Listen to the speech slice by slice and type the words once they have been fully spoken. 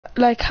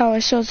like how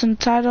it shows in the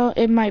title,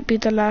 it might be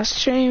the last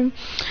stream.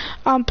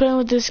 I'm playing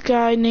with this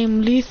guy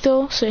named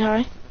Lethal. Say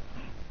hi.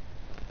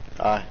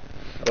 Hi.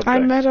 I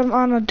met him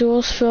on a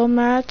duels film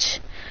match.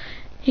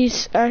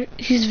 He's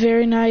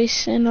very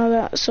nice and all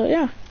that. So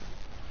yeah,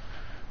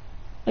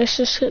 let's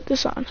just get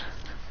this on.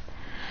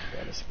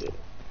 Yeah, let's get it.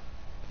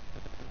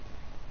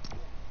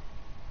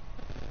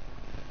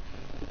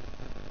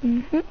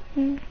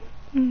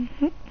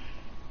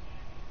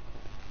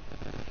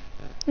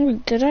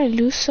 Wait, did I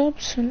lose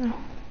subs or no?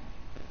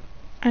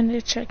 I need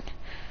to check.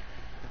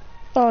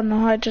 Oh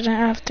no, I didn't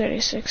have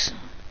 36.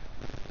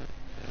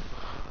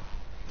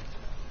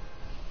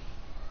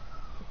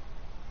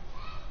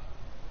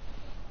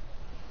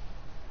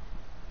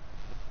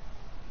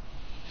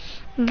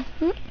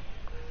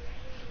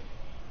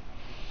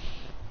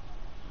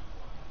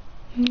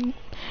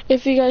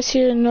 If you guys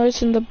hear a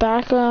noise in the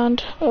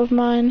background of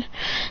mine,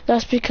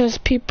 that's because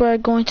people are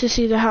going to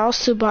see the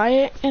house to buy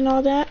it and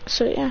all that.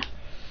 So yeah.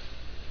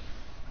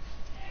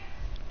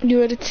 You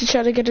ready to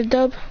try to get a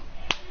dub?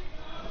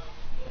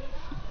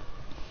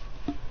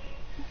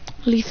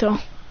 Lethal.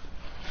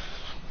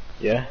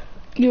 Yeah?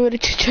 You ready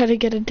to try to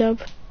get a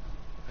dub?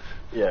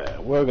 Yeah,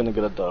 we're gonna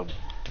get a dub.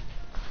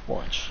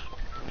 Watch.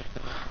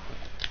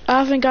 I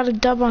haven't got a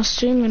dub on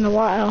stream in a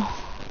while.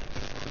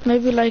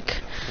 Maybe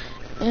like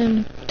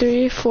in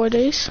 3-4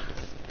 days.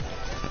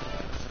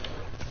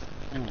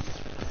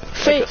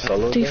 Fake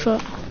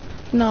default.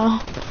 No.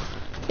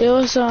 It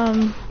was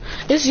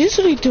it's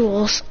usually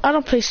duels. I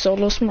don't play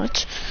solos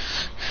much.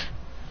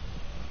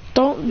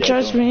 Don't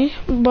judge me,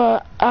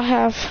 but I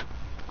have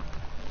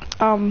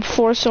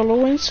 4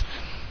 solo wins.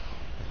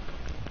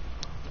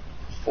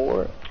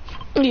 4?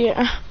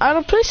 Yeah, I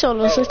don't play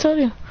solos, I told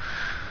you.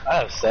 I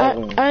have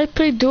 7. I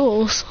play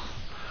duels.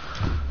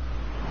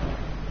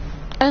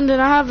 And then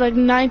I have like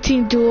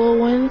 19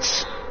 duel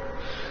wins.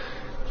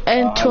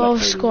 And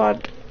 12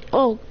 squad.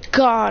 Oh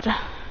god. I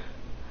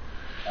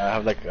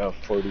have like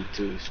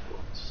 42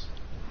 squads.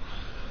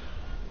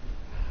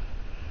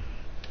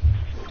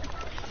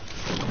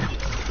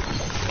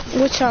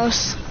 Which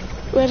house?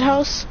 Red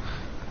house?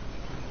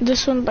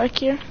 This one back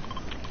here?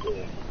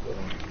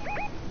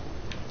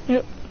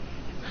 Yep.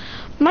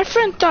 My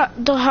friend thought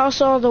the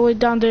house all the way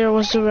down there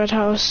was the red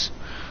house.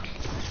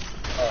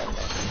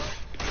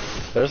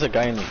 There's a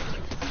guy in.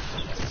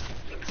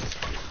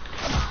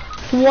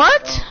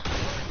 What?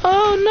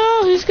 Oh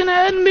no, he's gonna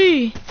end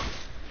me.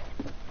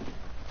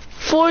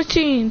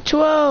 14,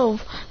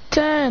 12,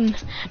 10,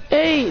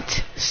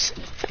 8,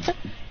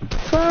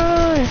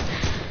 5,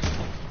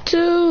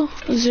 2,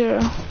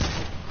 0.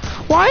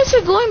 Why is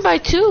it going by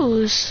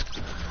 2s?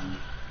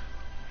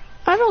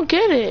 I don't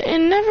get it. It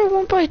never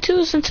went by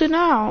 2s until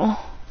now.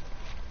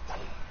 Oh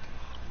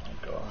my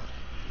god.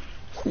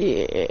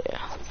 Yeah.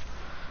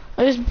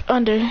 It's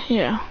under,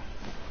 yeah.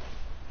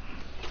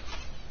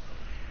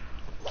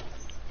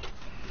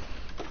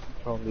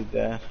 Probably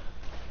that.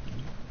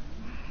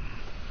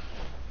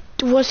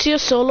 Was he a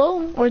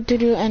solo, or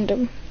did you end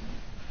him?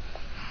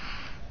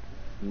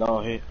 No,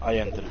 I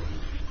ended him.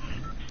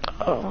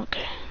 Oh,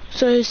 okay.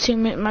 So his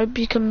teammate might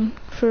be coming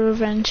for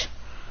revenge.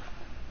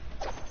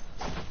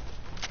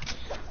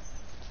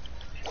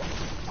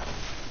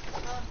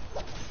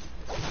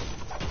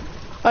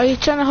 Are you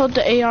trying to hold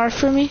the AR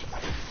for me?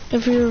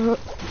 If you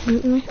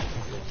root me?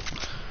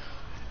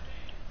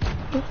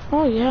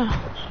 Oh yeah.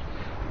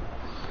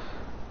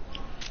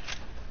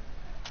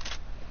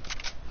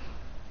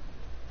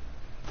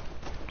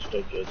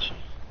 Still good.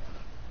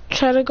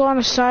 Try to go on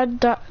a side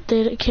that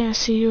they can't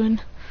see you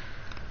in.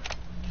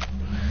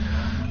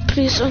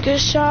 Please don't get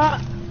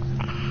shot.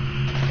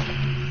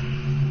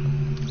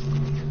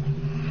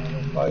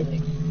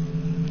 Fighting.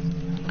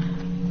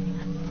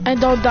 And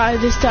don't die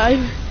this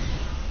time.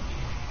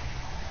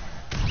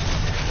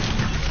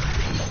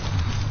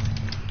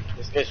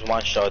 This guy's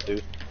one shot,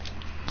 dude.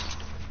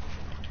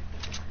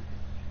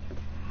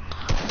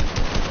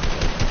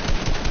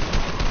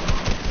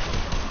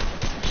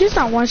 He's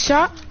not one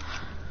shot.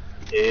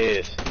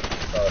 Yes.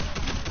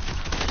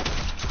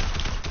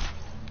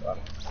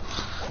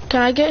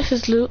 Can I get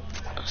his loot?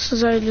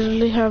 Since I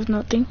literally have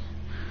nothing.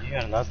 You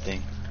got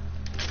nothing.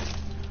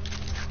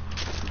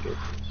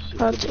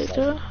 I'll take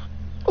that.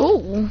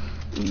 Oh,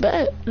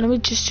 bet. Let me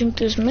just drink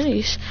these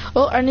minis.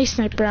 Oh, I need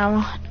sniper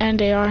ammo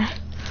and AR.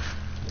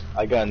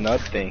 I got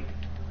nothing.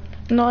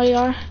 No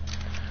AR?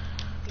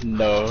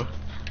 No.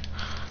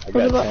 I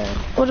got 10.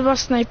 What about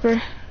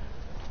sniper?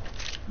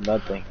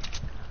 Nothing.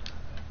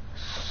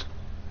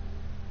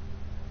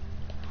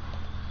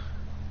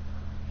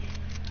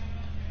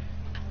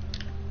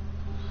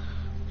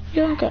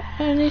 You don't got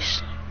any.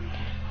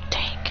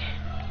 Dang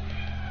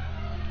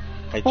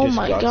it. Oh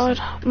my god,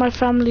 my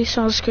family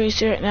sounds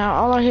crazy right now.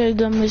 All I hear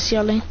them is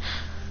yelling.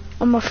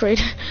 I'm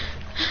afraid.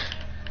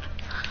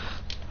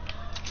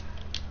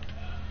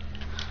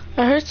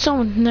 I heard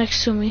someone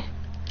next to me.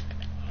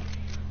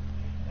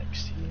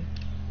 Next to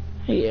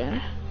you?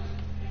 Yeah.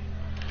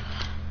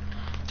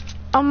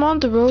 I'm on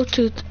the road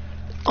to,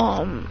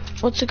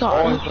 what's it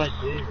called? Oh, it's right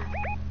there.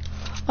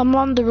 I'm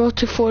on the road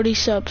to 40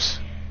 subs.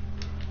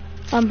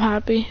 I'm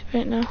happy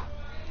right now.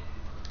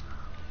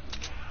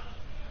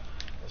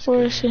 That's Where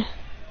good. is he?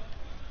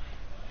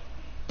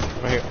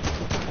 Right here.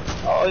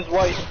 Oh, he's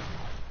white.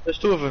 There's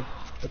two of them.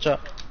 Watch out.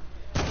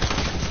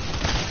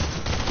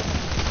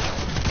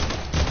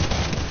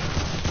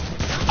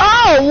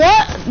 Oh,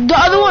 what? The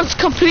other one's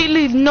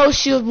completely no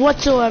shield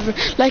whatsoever.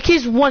 Like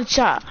he's one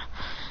shot.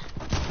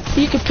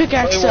 You can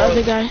pickaxe the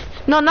other guy.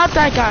 No, not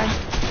that guy.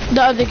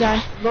 The other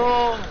guy.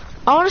 No.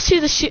 I want to see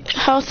the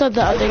health of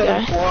the other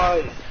guy.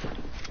 Why?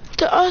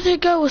 The other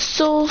guy was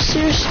so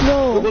seriously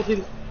low.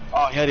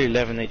 Oh, he had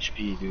 11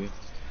 HP, dude.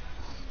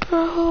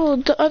 Bro,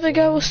 the other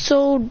guy was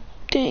so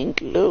dang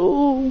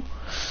low.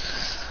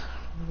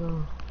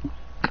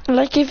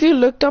 Like if you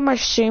looked on my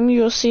stream,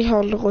 you'll see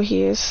how low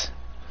he is.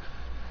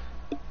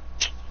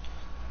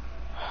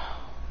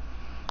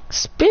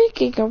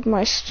 Speaking of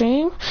my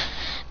stream,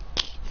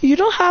 you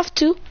don't have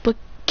to, but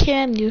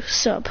can you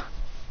sub?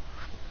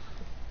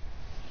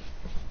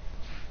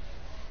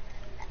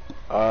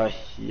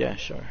 Yeah,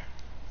 sure.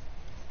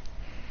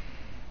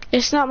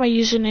 It's not my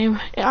username.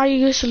 I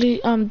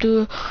usually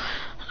do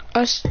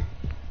a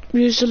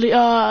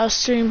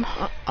stream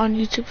on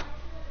YouTube.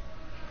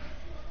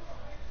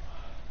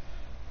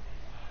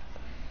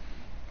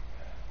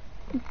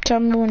 Tell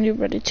me when you're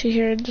ready to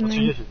hear the What's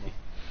name. your username?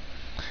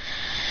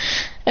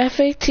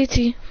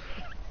 FATT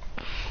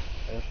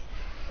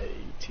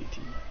FATT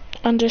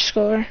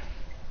underscore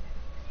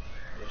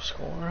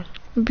underscore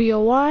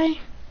BOY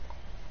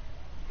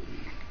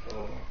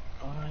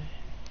OI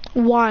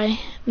Y,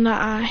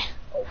 not I.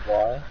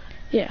 Y.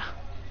 Yeah.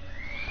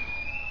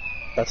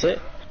 That's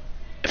it?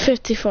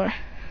 54.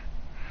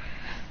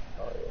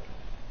 Oh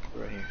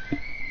yeah. Right here.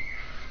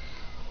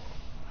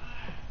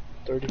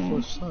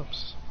 34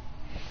 subs.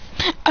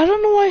 I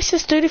don't know why it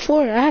says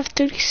 34. I have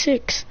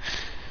 36.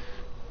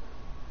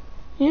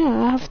 Yeah,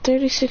 I have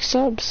 36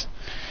 subs.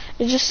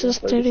 It just says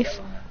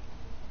 34.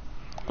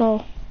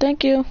 Oh,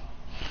 thank you.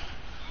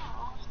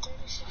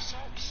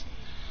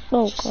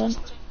 Oh god.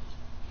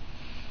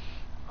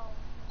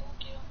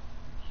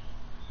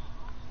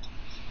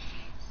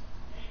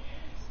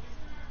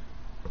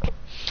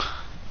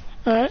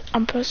 Alright,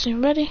 I'm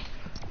pressing ready.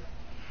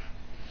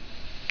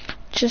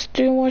 Just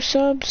 3 more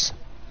subs.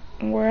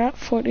 We're at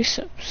 40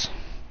 subs.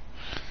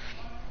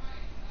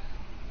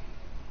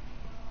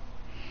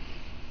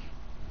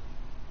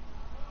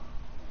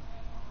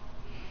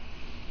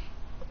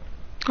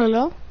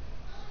 Hello?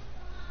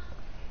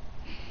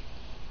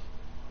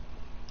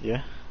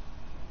 Yeah.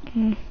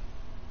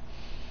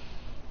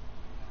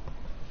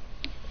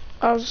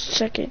 I was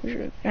checking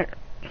your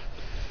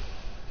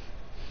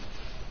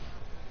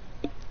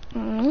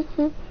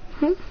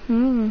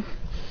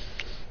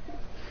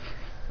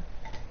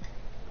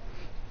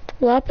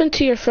What happened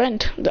to your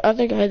friend? The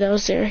other guy that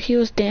was there, he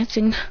was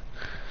dancing.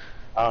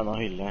 I don't know,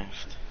 he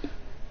left.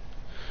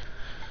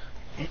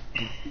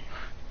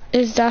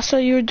 Is that why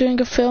you were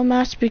doing a film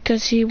match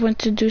because he went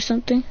to do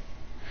something?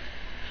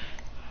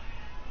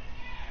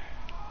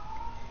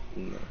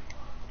 No.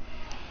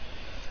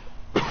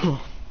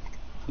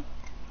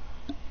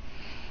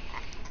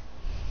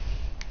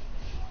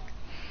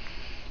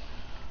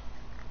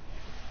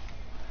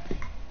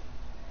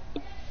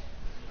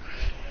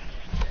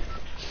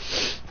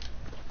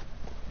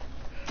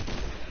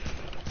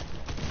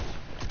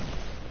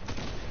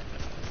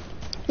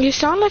 You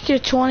sound like you're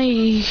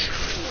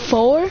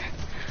 24?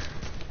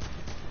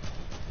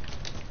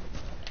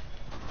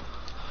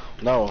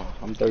 No,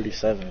 I'm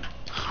 37.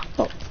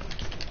 Oh.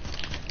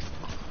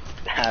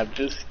 I'm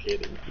just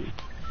kidding, dude.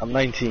 I'm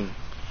 19.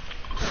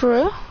 For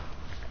real?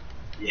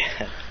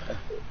 Yeah.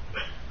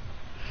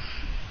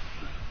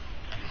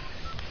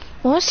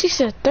 Once he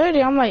said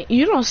 30, I'm like,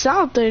 you don't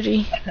sound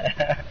 30.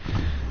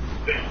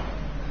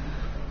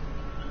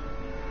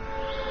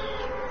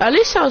 At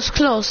least I was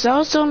close. I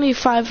was only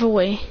 5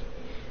 away.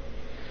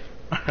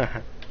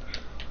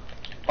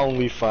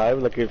 Only 5,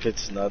 like if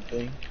it's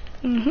nothing.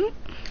 Mhm.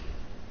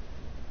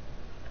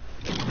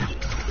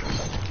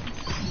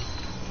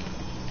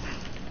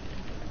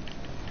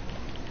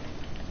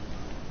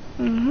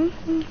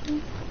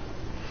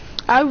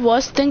 I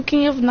was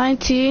thinking of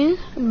 19,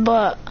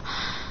 but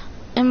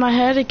in my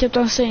head it kept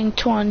on saying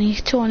 20,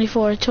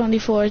 24,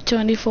 24,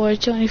 24,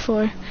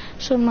 24.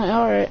 So I'm like,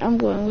 alright, I'm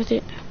going with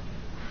it.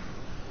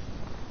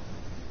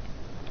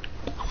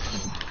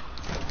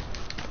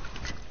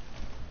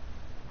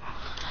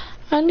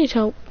 I need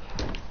help.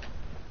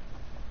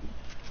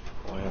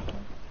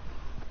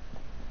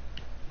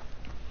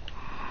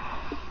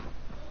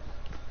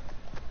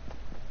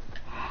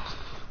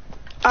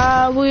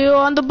 Wheel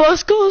on the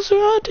bus goes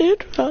round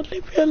and round.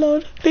 Leave me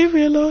alone. Leave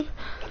me alone.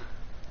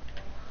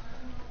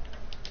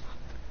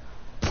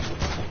 Can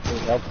you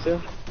help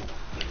too?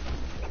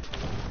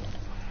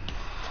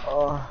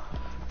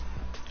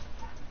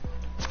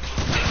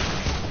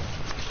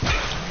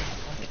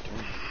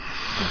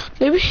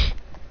 Maybe.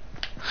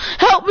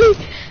 Help me!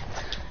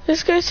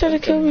 This guy's trying to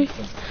kill me.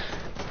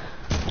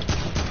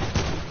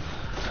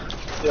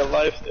 Stay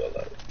alive, stay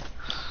alive.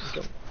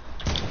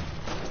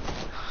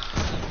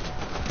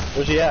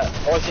 Where's he at?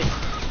 Oh, I see.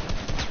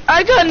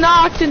 I got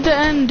knocked in the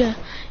end.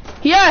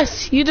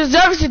 Yes, you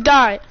deserve to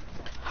die.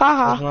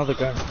 Haha. There's another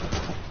guy.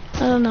 I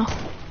don't know.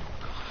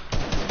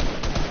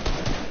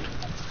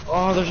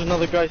 Oh, there's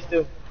another guy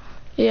still.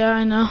 Yeah,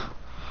 I know.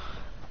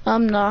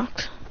 I'm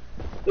knocked.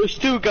 There's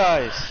two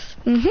guys.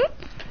 Mhm.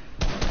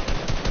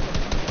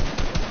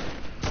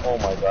 Oh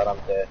my god, I'm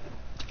dead.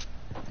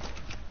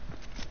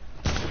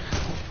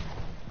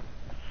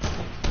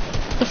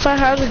 If I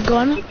had a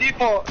gun, The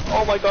default.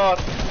 Oh my god.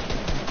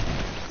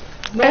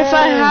 No. if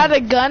I had a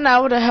gun, I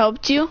would have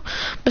helped you.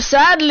 But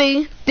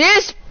sadly,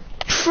 this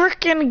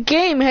freaking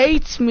game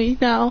hates me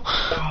now,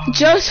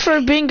 just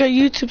for being a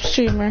YouTube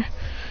streamer.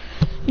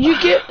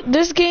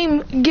 This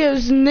game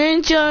gives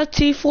Ninja,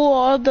 Tifu,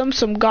 all of them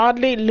some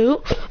godly loot,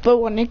 but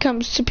when it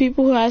comes to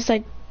people who has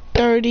like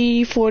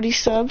 30, 40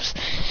 subs,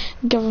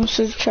 give them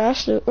some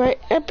trash loot, right?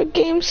 Epic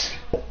Games.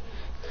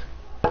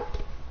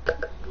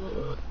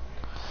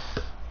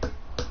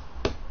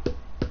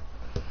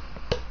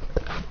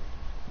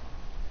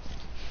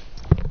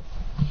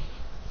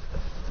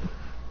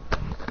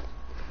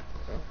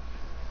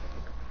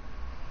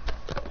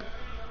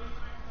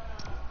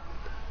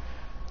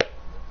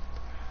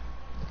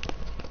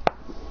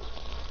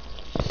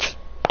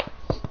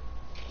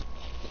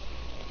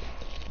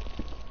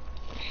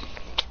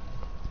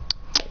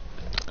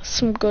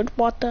 Some good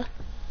water.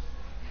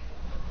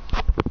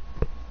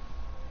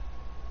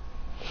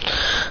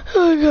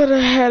 I got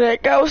a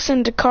headache. I was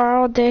in the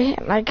car all day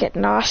and I get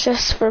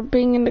nauseous for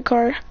being in the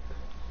car.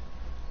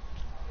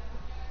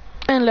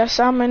 Unless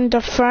I'm in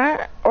the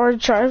front or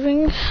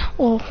driving.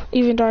 Well,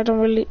 even though I don't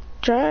really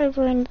drive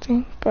or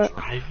anything, but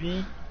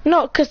Driving?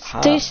 no, cause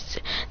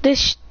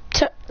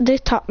they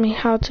taught me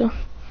how to.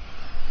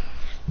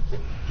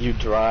 You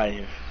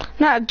drive.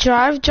 Not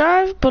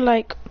drive, but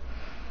like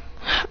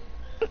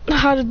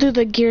how to do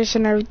the gears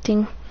and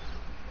everything.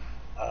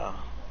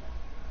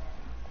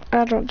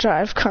 I don't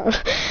drive car.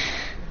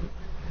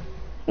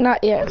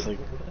 Not yet.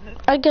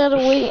 I gotta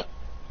wait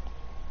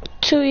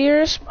 2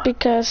 years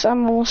because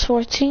I'm almost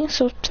 14,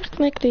 so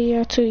technically,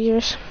 yeah, 2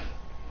 years.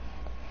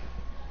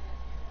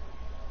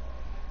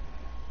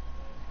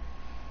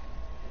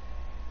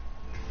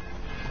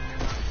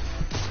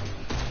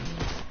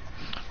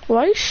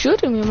 Why are you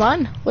shooting me,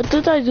 man? What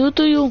did I do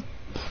to you?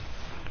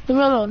 Leave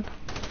me alone.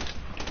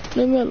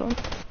 Leave me alone.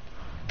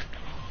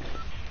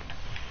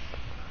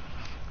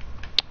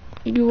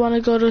 You wanna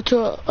go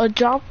to a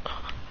job?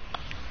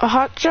 A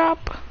hot job?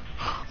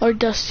 Or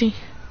Dusty?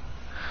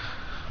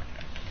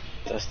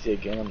 Dusty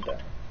again, I'm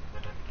down.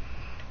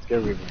 Let's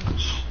get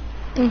revenge.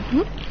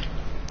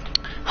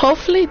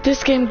 Hopefully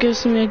this game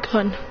gives me a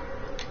gun.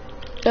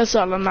 That's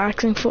all I'm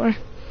asking for.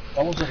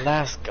 That was the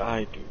last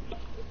guy, dude.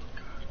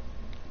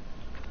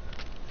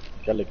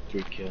 Got like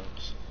 3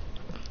 kills.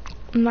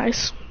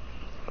 Nice.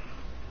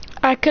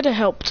 I could have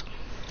helped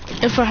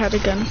if I had a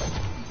gun.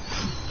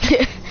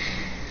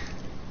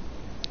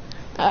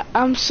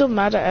 I'm so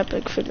mad at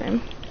Epic for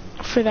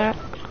that.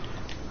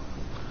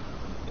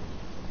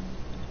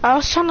 I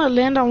was trying to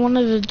land on one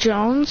of the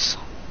drones,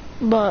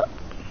 but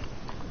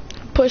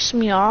pushed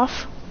me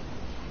off.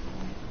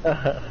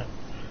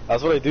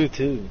 That's what I do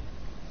too.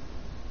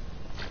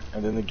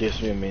 And then it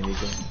gives me a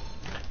minigun.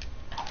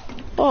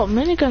 Oh,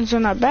 miniguns are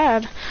not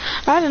bad.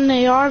 I had an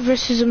AR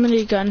versus a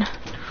minigun.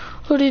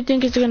 Who do you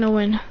think is gonna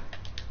win?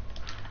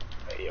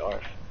 AR.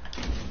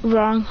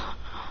 Wrong.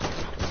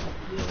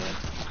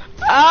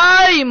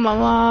 Ay,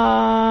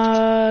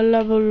 mama.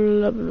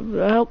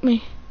 Help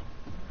me.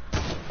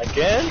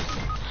 Again?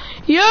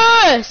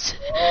 Yes!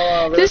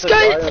 Oh, This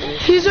guy,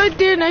 he's right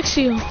there next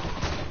to you.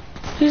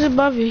 He's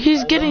above you.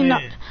 He's getting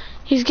knocked.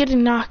 He's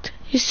getting knocked.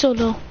 He's so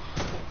low.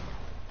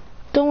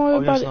 Don't worry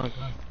about it.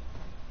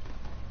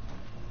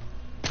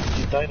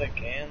 You died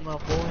again, my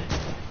boy?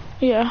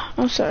 Yeah,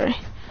 I'm sorry.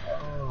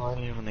 Oh, I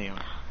don't even know.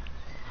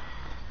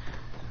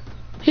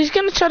 He's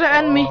gonna try to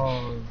end me.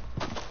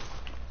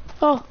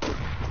 Oh.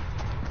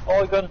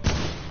 Oh, I got him.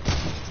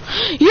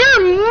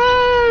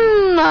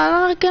 I'm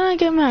not gonna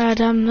get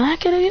mad. I'm not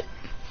gonna get...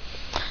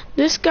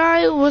 This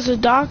guy was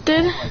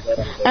adopted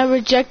and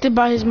rejected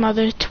by his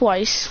mother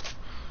twice.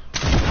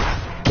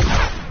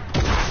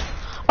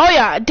 Oh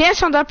yeah,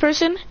 dance on that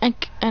person and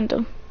end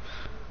him.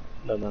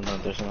 No,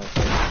 there's another.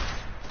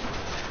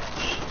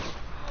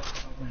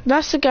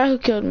 That's the guy who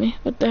killed me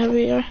with the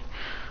heavy AR.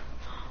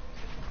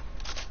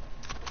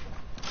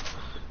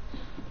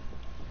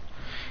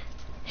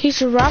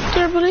 He's a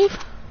raptor, I believe.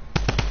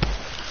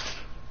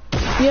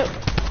 Yep.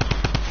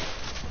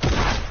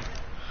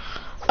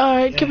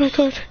 Alright, get my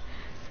card.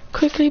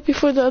 Quickly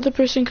before the other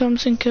person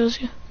comes and kills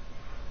you.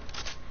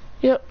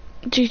 Yep,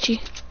 GG.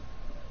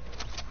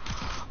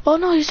 Oh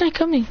no, he's not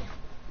coming.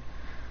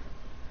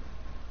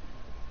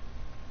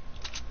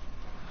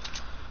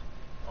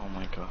 Oh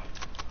my god.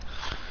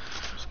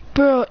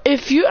 Bro,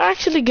 if you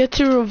actually get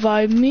to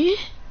revive me,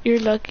 you're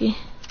lucky.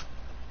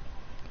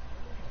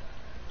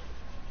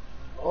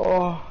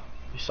 Oh,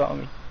 he saw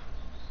me.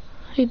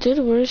 He did,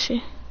 where is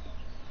he?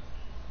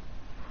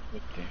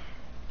 Right there.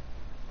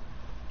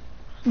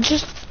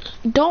 Just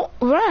don't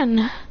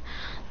run.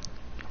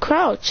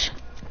 Crouch.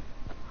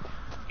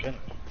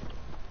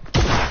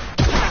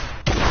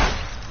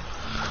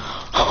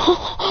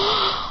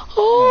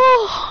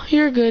 Oh,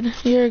 you're good.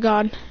 You're a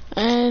god.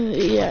 And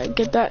yeah,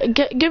 get that.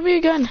 Give me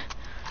a gun.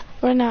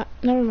 Or not.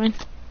 Never mind.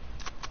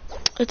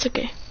 It's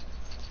okay.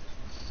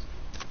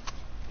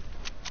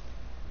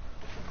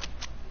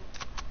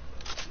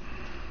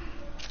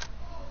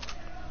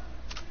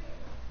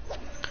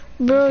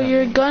 Bro,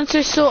 your guns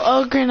are so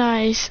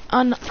organized.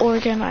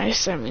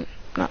 Unorganized, I mean.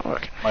 Not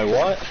organized. My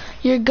what?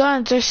 Your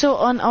guns are so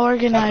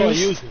unorganized. That's what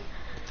I use it.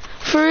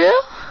 For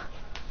real?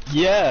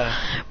 Yeah.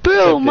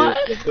 Bro,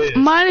 Like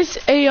mine is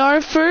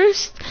AR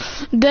first,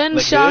 then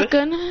like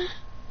shotgun. This?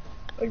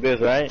 Like this,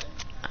 right?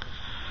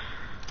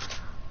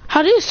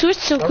 How do you switch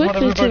so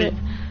quickly to it?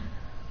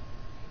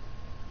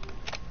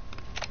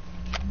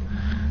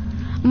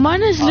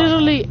 Mine is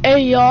literally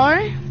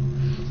AR,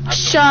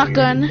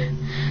 shotgun,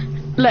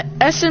 like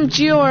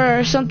SMG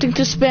or something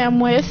to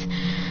spam with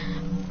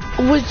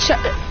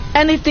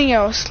anything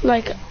else.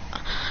 Like,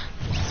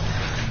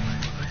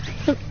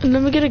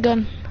 let me get a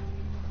gun.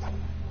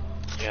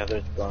 Yeah,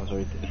 there's guns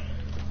right there.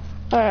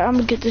 Alright, I'm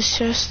gonna get this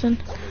chest then.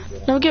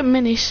 Let me get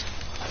minis.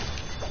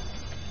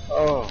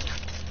 Oh.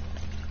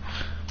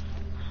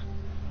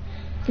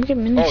 Let me get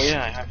minis. Oh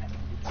yeah, I have.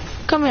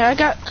 Come here, I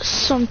got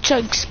some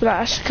chug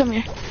splash. Come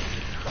here.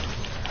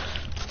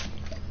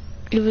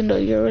 Even though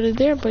you're already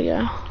there, but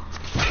yeah.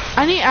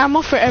 I need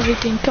ammo for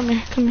everything. Come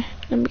here, come here.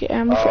 Let me get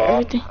ammo for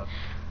everything.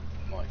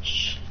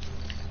 Much.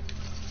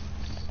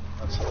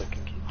 That's all I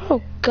can keep.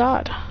 Oh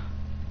god.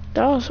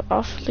 That was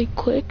awfully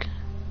quick.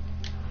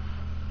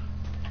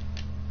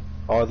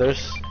 Oh,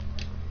 there's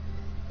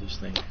these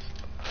things.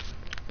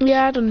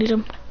 Yeah, I don't need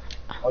them.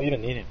 Oh, you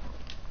don't need him.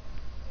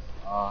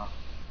 All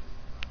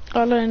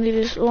I need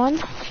is one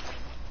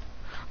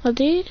of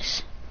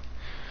these.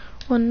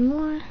 One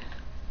more.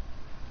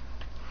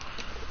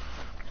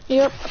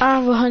 Yep, I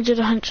have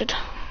 100.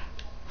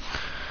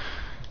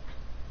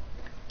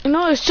 You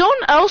know, if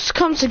someone else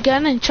comes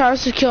again and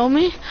tries to kill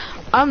me,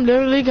 I'm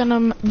literally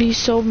gonna be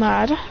so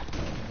mad.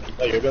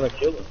 Oh, you're gonna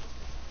kill him.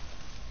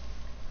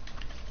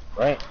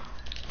 Right?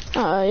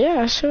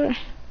 Yeah, sure.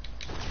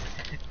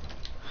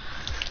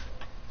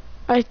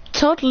 I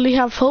totally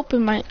have hope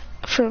in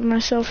for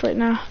myself right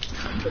now.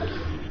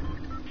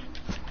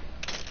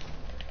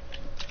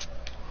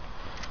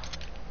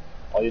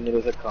 All you need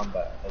is a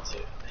combat. That's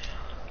it.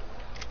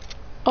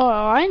 Oh,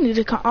 I need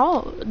to come.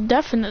 Oh,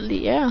 definitely,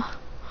 yeah.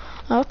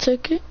 I'll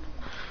take it.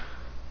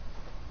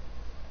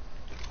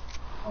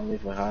 Only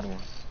if I had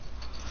one.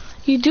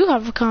 You do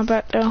have a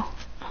combat though.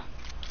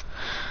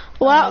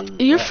 Well,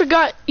 you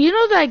forgot. You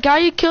know that guy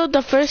you killed,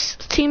 the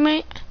first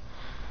teammate?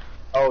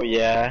 Oh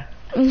yeah.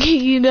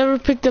 You never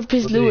picked up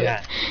his loot.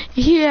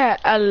 He had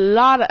a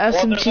lot of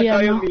SMG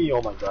ammo.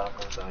 Oh my god,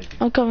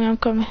 I'm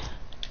coming.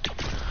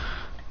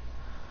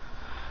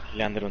 He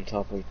landed on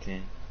top of the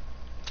thing.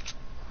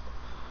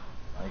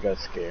 I got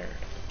scared.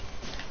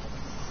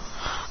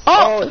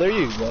 Oh, there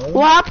you go.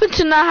 What happened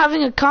to not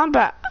having a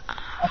combat?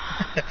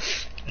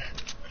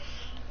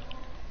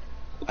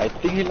 I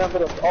think he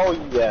landed on. Oh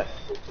yes.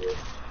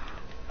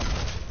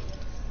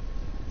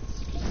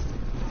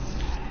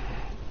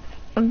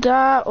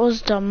 That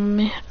was dumb of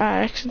me.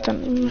 I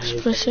accidentally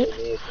misplaced it.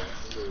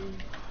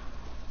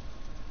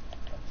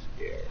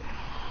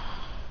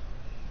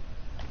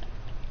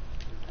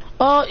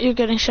 Oh, you're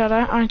getting shot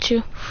at, aren't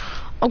you?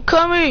 I'm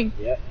coming!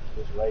 Yeah,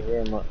 it's right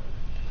here, man.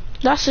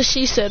 That's what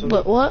she said,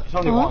 but what? It's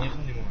only one.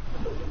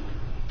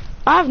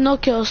 I have no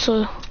kills,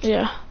 so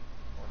yeah. Oh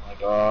my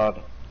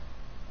god.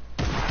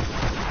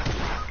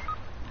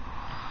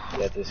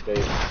 Yeah, this guy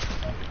is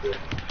good.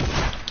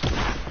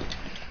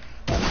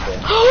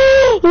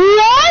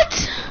 What?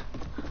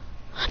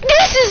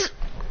 This is...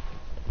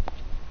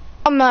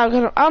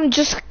 I'm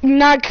just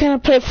not gonna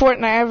play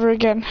Fortnite ever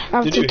again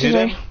after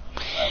today. Hit him?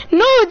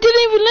 No, it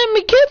didn't even let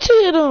me get to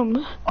hit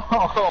him.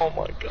 Oh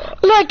my god.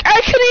 Like,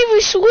 I couldn't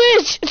even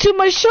switch to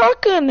my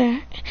shotgun.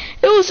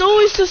 It was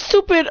always the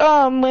stupid,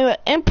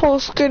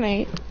 impulse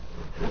grenade.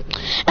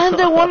 And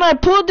then when I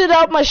pulled it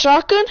out my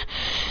shotgun,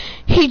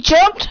 he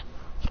jumped,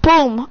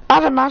 boom,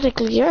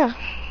 automatically, yeah.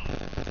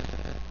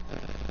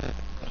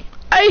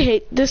 I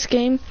hate this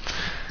game.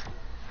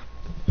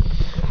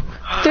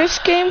 This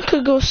game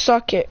could go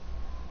suck it.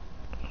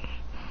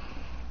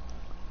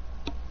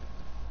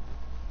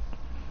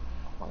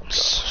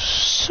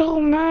 So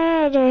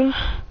mad.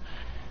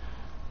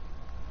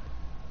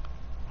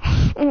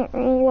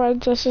 Why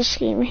does this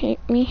game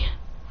hate me?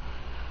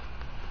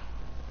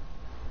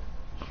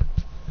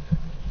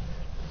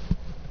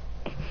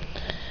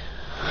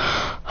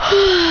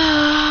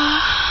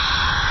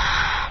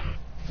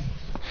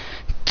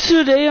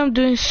 Today I'm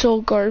doing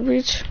so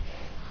garbage.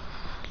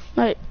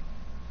 Like,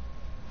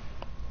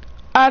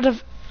 out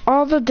of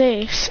all the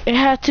days, it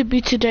had to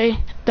be today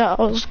that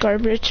I was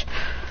garbage.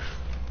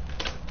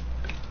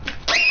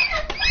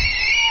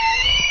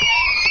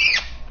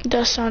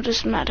 That sound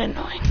is mad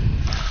annoying.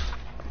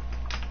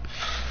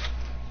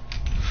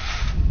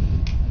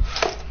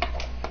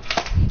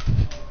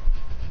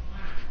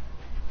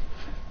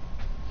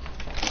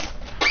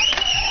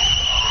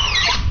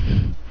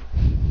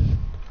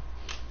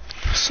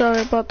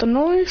 Sorry about the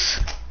noise.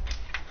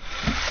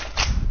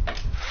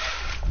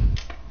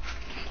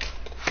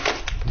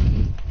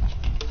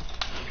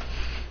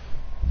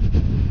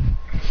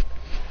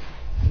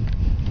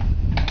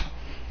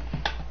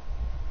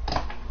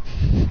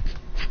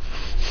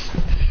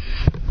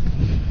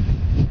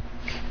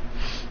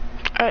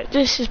 Alright,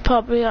 this is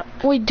probably...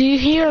 Wait, do you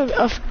hear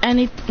of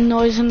any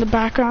noise in the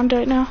background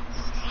right now?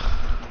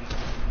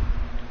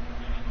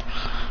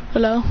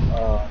 Hello?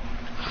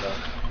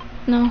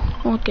 No?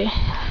 Okay.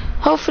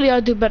 Hopefully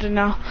I'll do better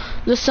now.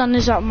 The sun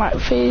is out my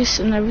face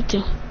and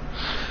everything.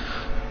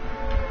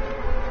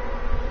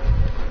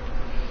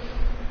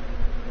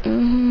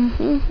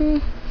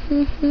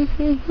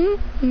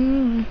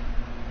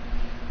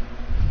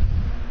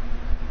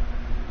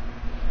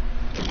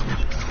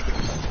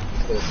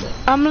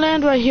 I'm gonna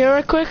land right here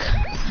real quick,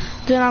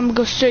 then I'm gonna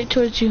go straight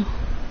towards you.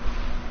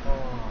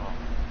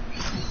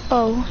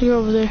 Oh, you're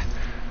over there.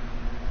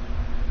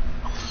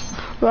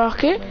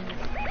 Rocket.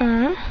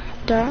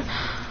 That.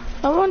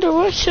 I wonder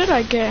what should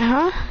I get,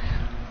 huh?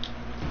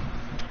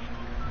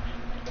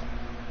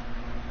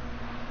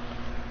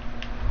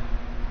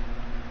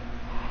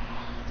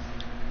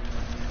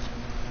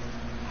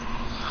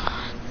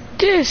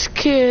 This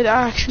kid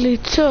actually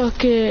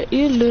took it,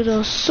 you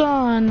little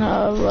son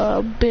of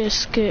a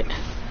biscuit.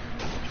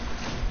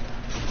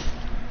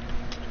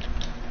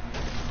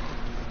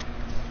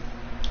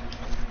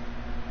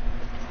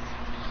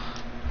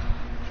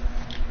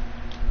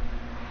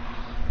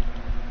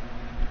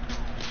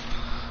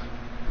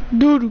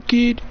 Doodoo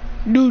kid,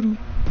 doodoo.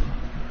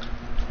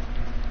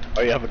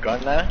 Oh, you have a gun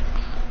now?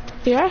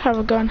 Yeah, I have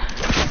a gun.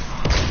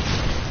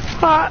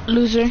 Ah,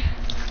 loser.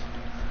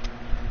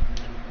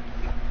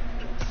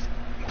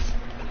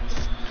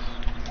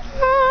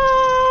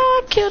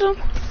 Ah, killed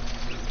him.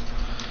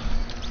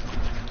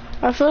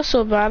 I feel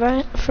so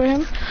bad for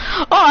him.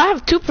 Oh, I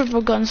have 2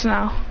 purple guns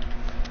now.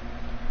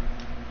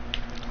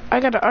 I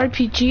got an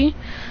RPG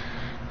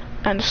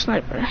and a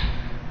sniper.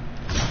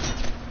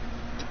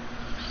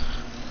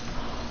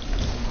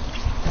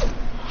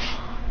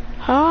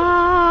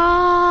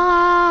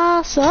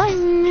 Ah,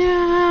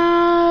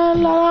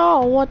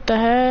 what the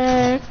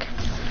heck?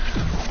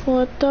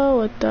 What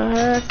the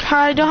heck?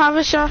 I don't have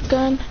a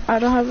shotgun. I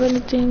don't have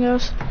anything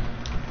else.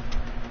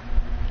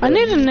 I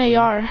need an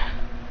AR.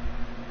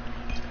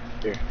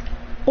 Here.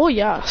 Oh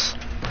yes.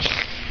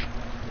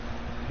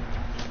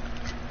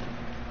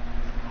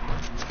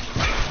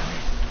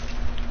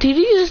 Did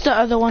you use the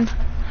other one?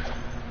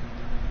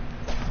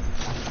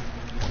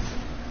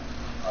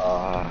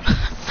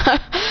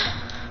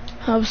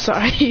 I'm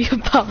sorry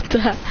about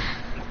that.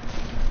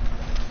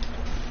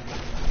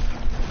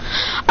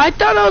 I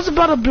thought I was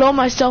about to blow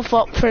myself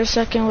up for a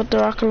second with the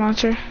rocket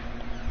launcher.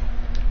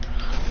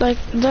 Like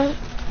that.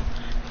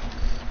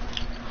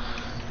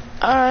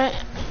 Alright.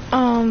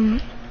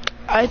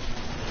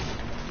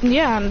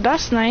 Yeah,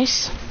 that's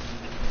nice.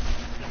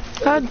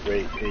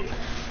 Great.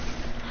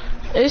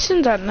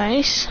 Isn't that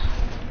nice?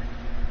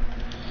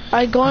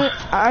 I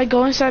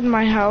go inside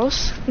my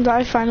house that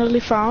I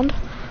finally found.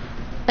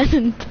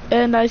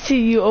 And I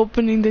see you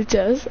opening the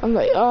chest. I'm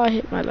like, oh, I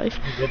hate my life.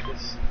 You get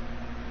this.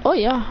 Oh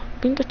yeah,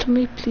 bring it to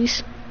me,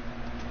 please.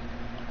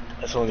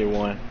 That's only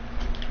one.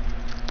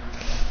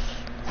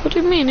 What do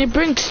you mean? It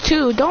brings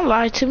 2. Don't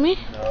lie to me.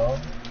 No.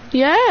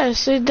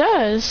 Yes, it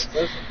does.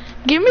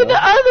 Give me the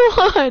other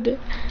one.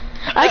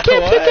 I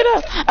can't pick it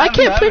up. I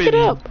can't pick it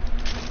up.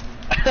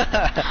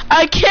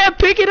 I can't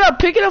pick it up.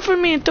 Pick it up for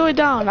me and throw it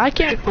down. I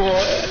can't.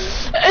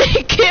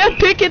 I can't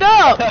pick it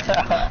up.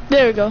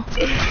 There we go.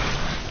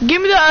 Give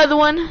me the other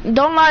one.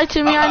 Don't lie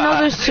to me. I know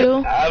there's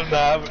 2.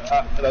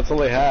 That's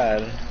all I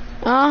had.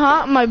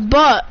 My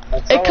butt.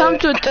 It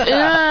comes with.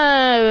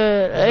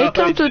 It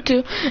comes with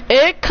 2.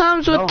 It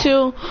comes with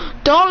 2.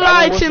 Don't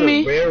lie to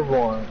me. Rare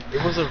one.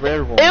 It was a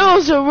rare one. It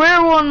was a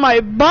rare one. My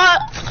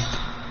butt.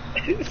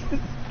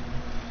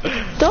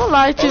 Don't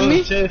lie to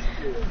me.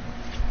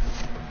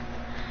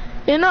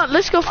 You know,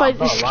 let's go fight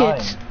these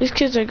kids. These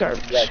kids are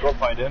garbage. Yeah, go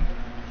fight him.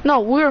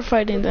 No, we're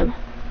fighting them.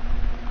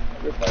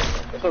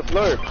 That's a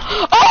flirt.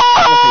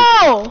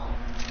 Oh!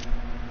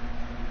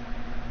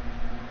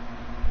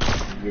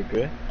 You're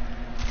good?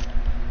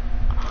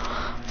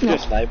 No. You're a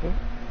sniper?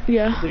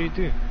 Yeah. What did you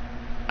do?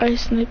 I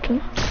sniped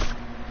him.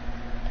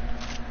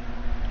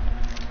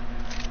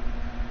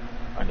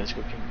 Alright, let's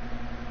go kill him.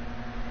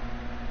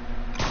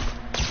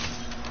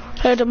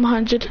 Hit him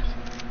 100.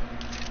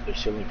 There's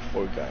still like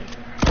 4 guys.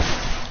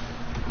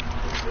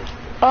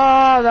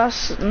 Oh,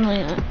 that's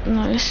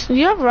nice. Do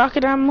you have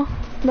rocket ammo,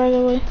 by the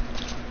way?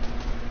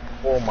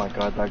 Oh my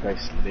god, that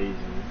guy's lazy.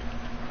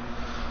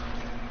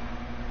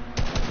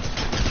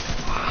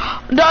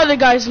 The other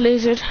guy's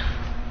lasered.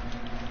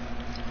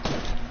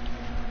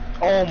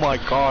 Oh my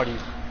god.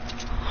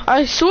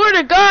 I swear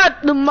to God,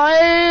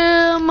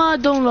 I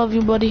don't love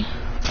you, buddy.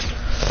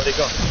 Where'd they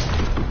go?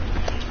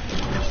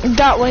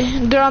 That way.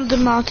 They're on the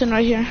mountain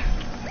right here.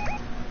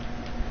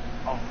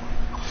 Oh.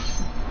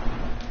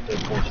 They're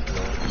forced to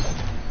go.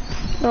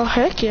 Oh,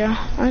 heck yeah.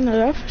 I know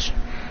that for sure.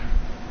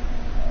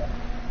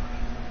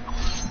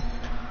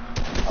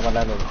 I'm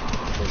gonna land on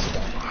this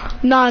guy.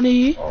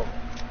 Nani? Oh.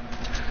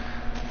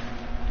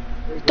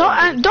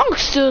 Don't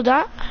steal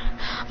that.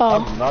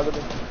 Oh. I'm not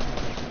gonna...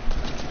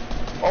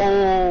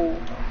 Oh.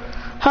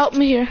 Help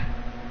me here.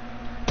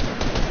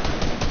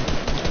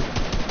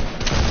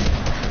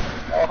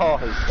 Oh,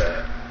 he's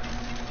dead.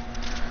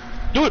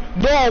 Dude,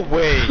 no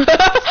way!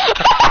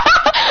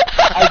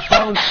 I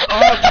bounced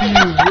off you,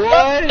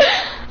 what?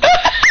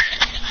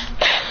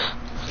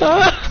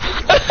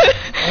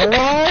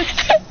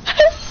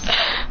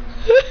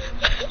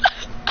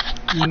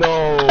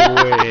 No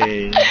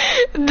way.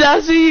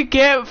 That's what you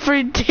get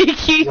for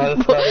taking.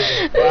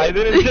 I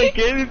didn't take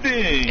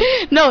anything.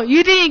 No,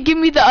 you didn't give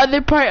me the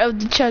other part of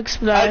the chug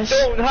splash. I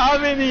don't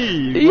have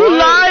any. You what?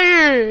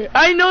 liar!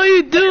 I know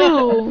you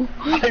do.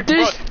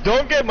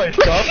 Don't get my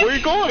stuff. Where are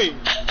you going?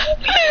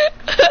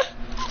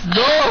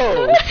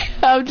 No.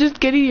 I'm just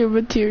getting your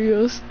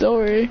materials. Don't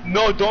worry.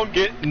 No, don't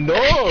get.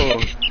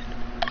 No.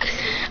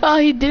 Oh,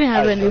 he didn't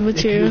have any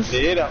materials.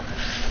 You did.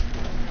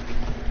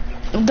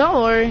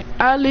 Don't worry.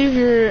 I'll leave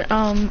your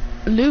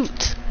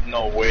loot.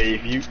 No way.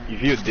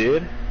 If you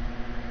did,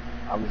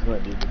 I'm just gonna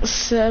leave it.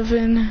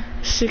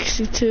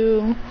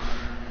 762,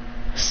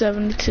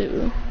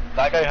 72.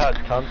 That guy had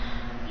tons.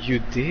 You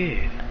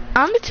did.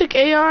 I only took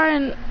AR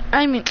and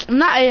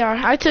not AR.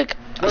 I took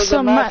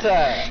some.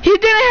 He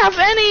didn't have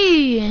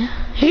any.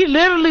 He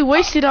literally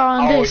wasted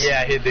all on this. Oh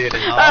yeah, he did.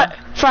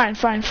 Fine.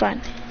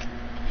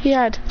 He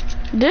had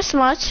this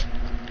much.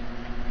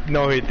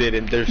 No, he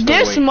didn't. There's no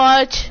this way.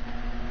 much.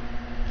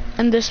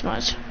 And this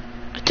much.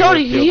 I told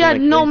you he had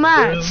no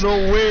mats. There's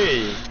no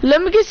way.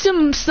 Let me get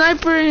some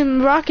sniper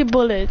and rocket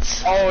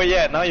bullets. Oh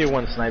yeah, now you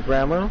want sniper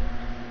ammo?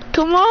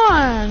 Come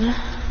on.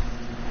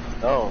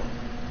 No.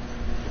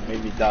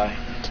 Maybe die.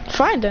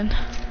 Fine then.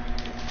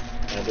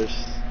 Yeah,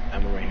 there's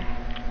ammo right here.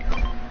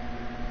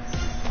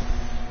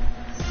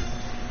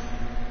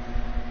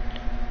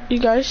 You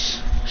guys,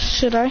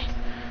 should I?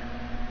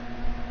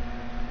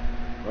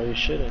 Oh, you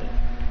shouldn't.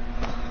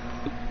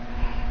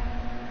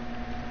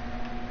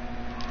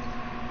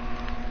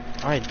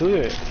 Alright, do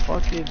it.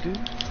 Fuck it, dude.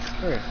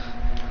 Sure.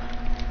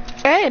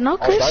 Hey, no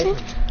cursing.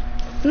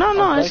 No,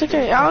 it's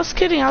okay. You. I was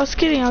kidding. No.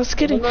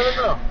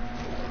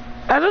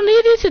 I don't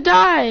need you to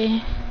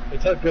die.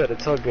 It's all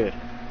good.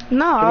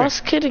 No, I was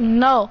kidding.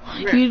 No,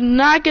 you're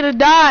not gonna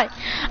die.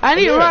 I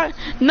need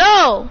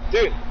No.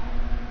 Dude.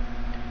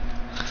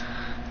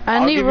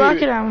 I need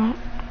rocket ammo.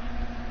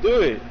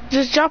 Do it.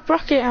 Just drop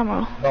rocket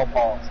ammo. No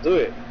balls. Do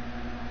it.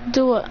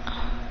 Do what?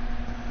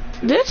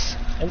 This?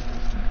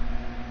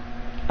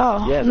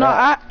 Oh, yeah, no,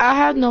 I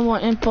have no more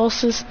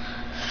impulses.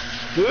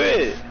 Do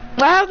it.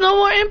 I have no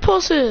more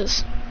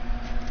impulses.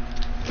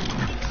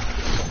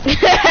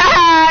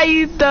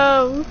 You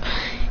dumb.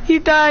 You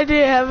thought I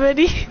didn't have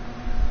any.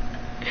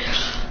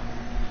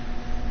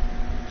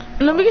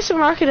 Let me get some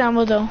rocket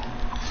ammo though.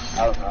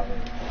 I don't have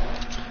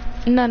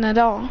any. None at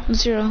all.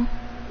 0.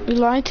 You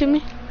lying to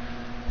me?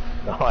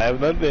 No, I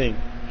have nothing.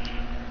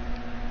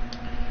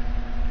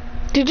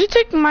 Did you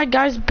take my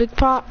guy's big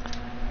pot?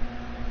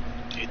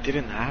 You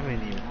didn't have any.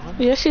 What?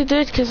 Yes, you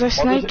did, because I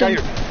sniped him.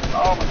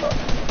 Oh my god.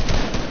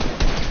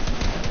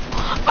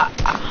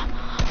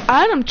 I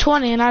had him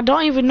 20 and I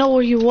don't even know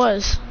where he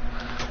was.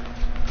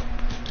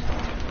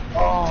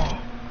 Oh.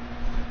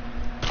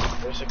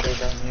 There's a guy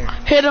down here.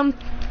 Hit him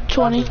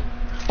 20.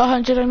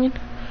 100, I mean.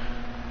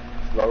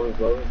 Low, he's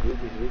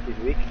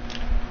weak.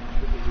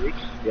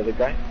 The other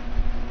guy.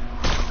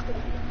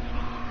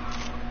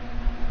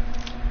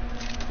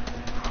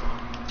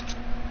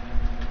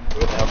 You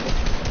gonna help him?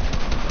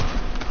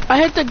 I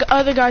hit the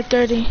other guy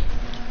 30.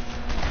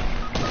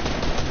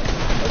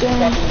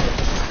 Damn.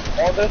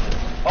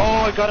 Oh,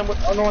 I got him.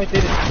 Oh no, I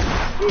didn't.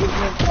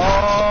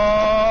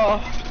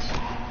 Oh,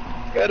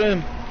 get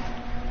him.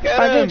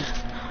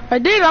 I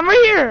did. I'm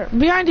right here.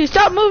 Behind you.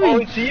 Stop moving. Oh,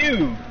 it's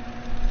you.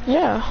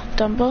 Yeah,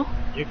 Dumbo.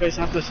 You guys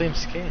have the same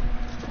skin.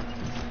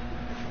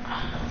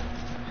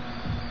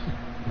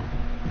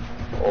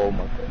 Oh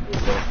my god.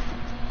 Right there.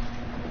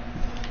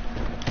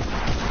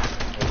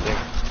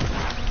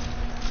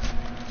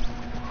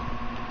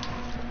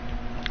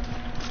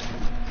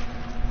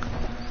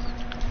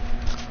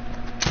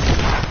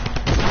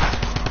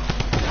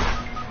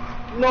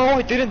 No,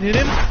 I didn't hit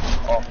him.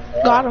 Oh,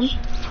 Got him.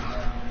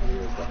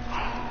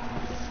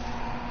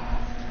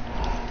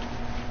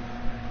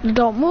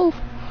 Don't move.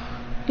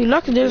 You're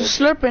lucky there's a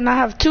slurper and I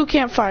have 2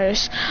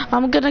 campfires.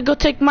 I'm gonna go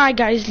take my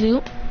guy's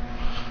loot.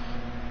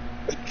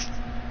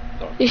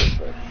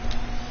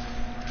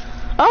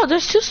 Oh,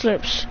 there's 2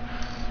 slurps.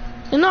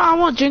 You know, I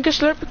won't drink a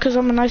slurp because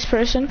I'm a nice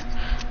person.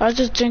 I'll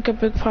just drink a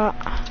big pot.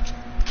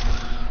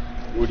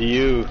 What do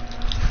you?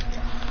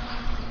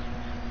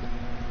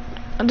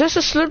 There's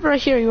a slurp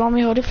right here. You want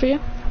me to hold it for you?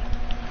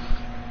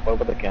 What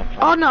about the campfire?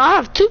 Oh no, I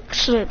have 2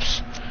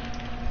 slurps.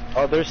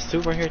 Oh, there's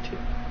 2 right here too.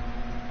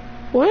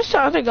 Where's the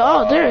other guy?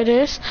 Oh, there it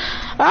is.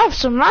 I have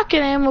some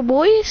rocket ammo,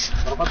 boys.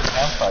 What about the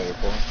campfire,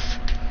 boy?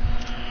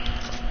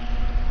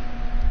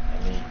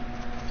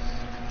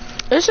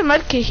 There's a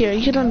medkit here.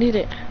 You don't need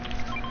it.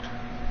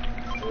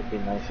 It would be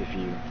nice if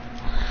you...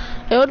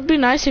 It would be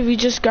nice if you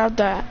just got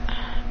that.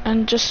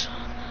 And just...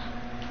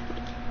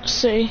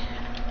 say...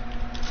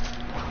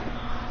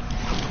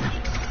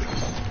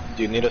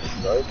 Do you need a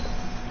slug?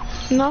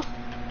 No.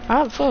 I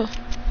have 4.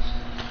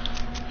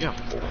 Yeah,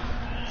 4.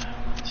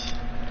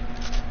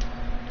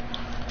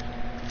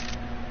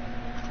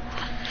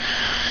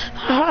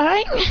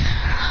 Alright.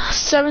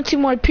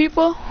 17 more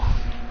people.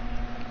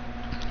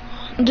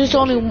 There's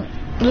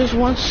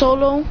one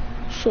solo.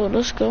 So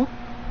let's go.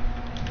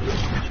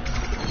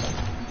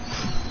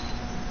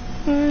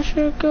 I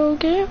should go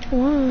get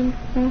one.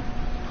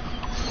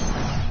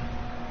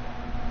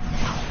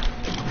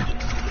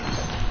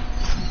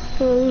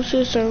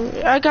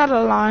 I got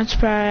a launch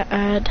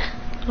pad.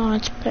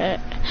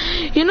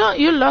 You know,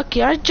 you're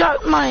lucky. I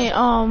dropped my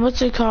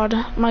what's it called?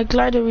 My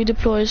glider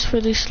redeploys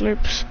for these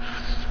slurps.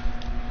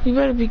 You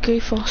better be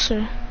grateful,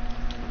 sir.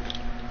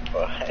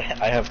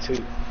 I have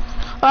 2.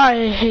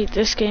 I hate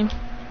this game.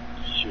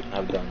 Shouldn't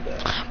have done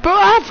that. Bro,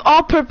 I have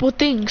all purple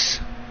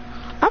things.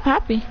 I'm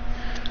happy.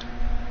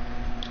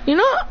 You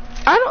know,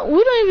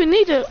 we don't even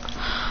need it.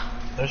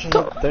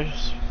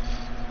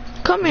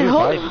 Come here,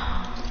 hold.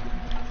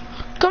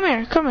 Come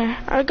here.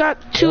 I got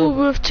 2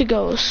 roof to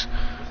goes.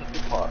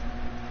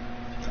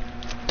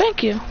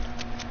 Thank you.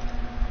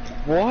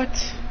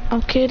 What?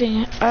 I'm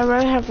kidding. I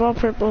already have all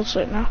purples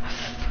right now.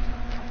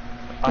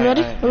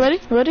 Ready?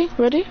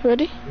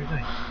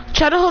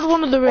 Try to hold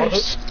one of the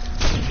rifts.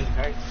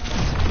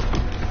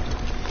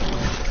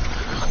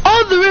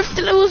 Oh, the rift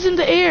that was in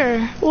the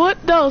air. What?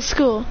 That was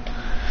cool.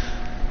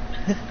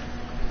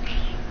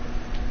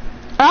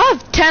 I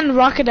have 10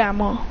 rocket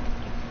ammo.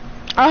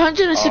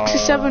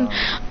 167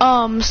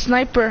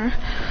 sniper.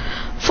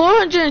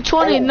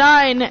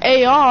 429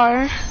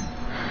 AR.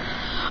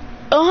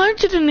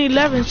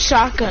 111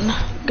 shotgun.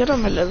 Get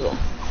on my level.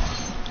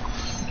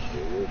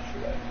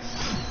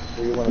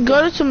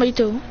 Go to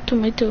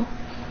tomato.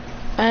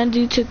 And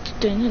you took the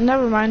thing.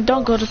 Never mind,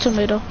 don't go to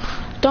tomato.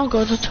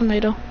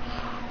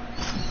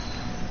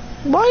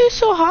 Why are you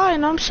so high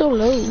and I'm so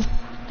low?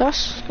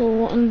 This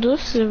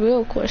is a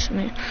real question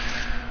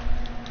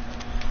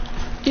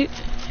here.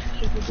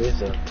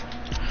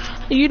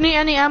 You need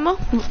any ammo?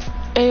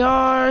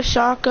 AR,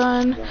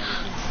 shotgun,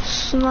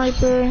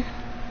 sniper,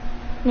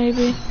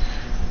 maybe.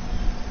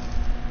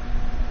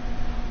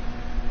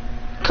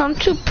 Come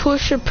to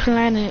Pusher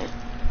Planet.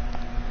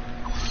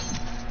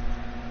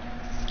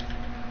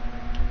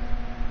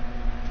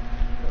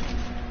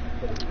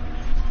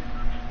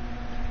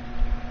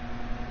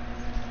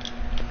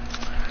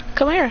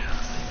 Come here.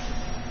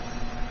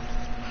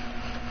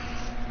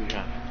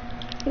 Yeah.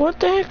 What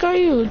the heck are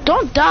you?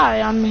 Don't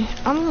die on me.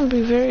 I'm gonna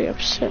be very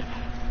upset.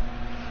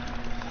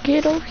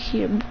 Get over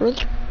here,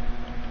 brother.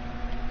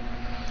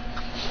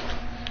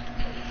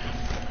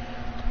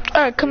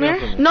 Alright, come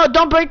here. No,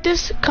 don't break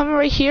this. Come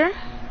right here.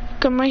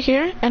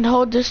 And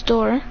hold this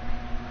door.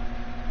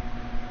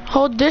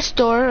 Hold this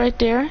door right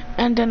there,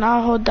 and then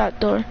I'll hold that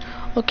door.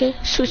 Okay?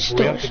 Switch doors.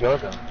 We have to go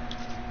then.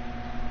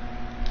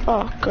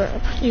 Oh,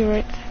 crap. You're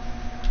right.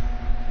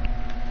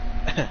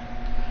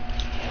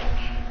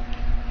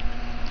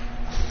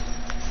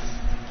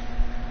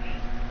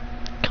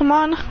 Come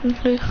on.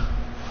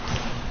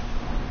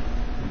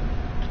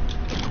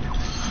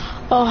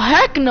 Oh,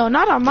 heck no.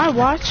 Not on my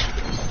watch.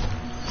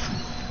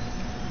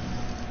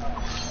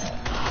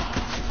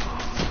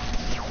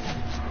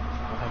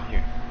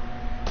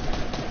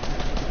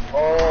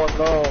 Oh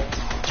no.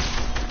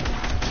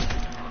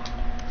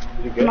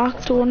 Did you get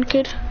Knocked one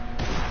kid.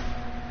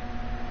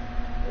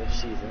 Let's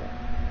see that.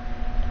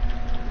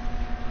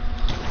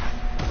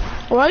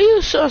 Why are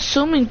you so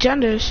assuming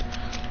genders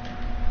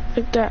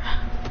like that?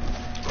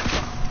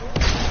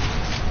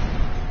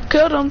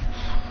 Killed him.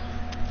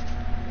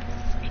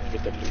 Can you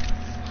get the loot?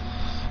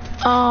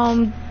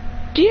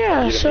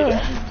 Yeah, sure.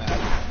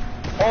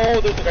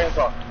 Oh, there's a guy on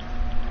top.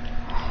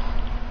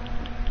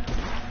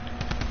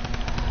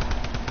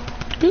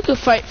 You could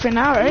fight for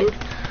now, right?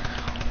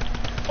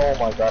 Oh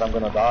my god, I'm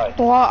gonna die.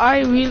 While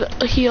I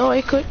heal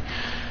right quick.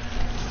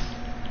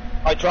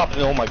 I dropped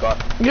it, oh my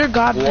god. You're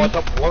god.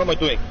 What am I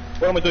doing?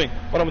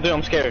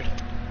 I'm scared.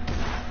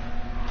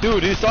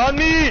 Dude, he's on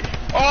me!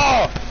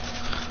 Oh!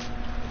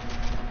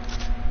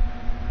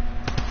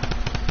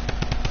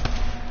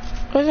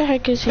 Where the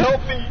heck is he?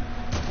 Help me!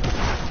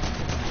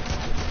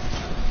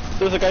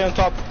 There's a guy on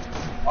top.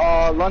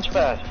 Launch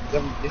pad.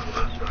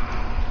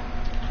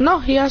 No,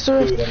 he has the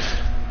rift.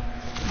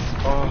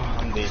 Oh,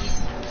 I'm dead.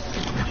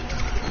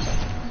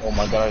 Oh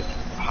my god.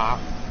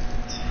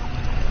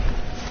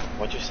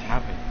 What just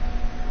happened?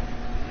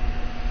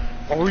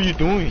 What were you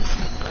doing?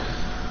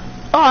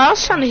 Oh, I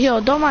was trying to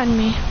heal. Don't mind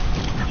me.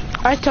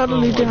 I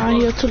totally did not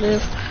heal to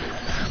live.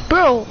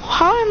 Bro,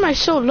 how am I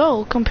so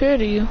low compared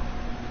to you?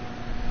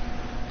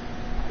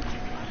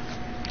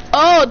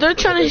 Oh, they're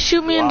trying to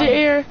shoot me in the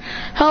air.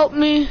 Help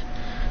me.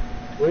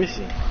 Where is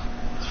he?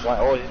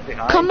 Oh, he's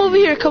behind. Come over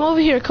here.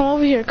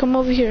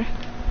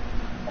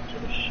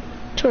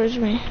 Towards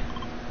me.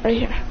 Right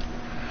here.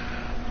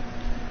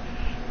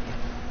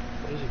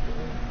 Where is he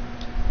going?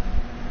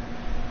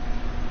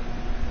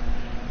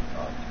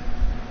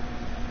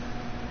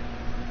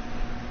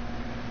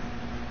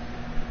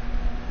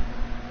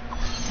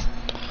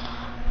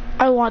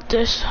 I want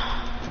this.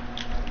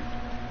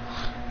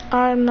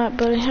 I'm not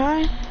very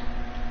high.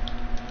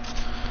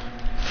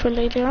 For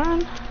later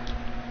on.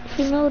 If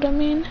you know what I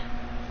mean.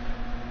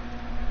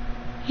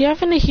 You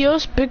have any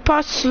heals? Big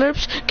pots,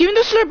 slurps? Give me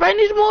the slurp, I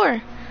need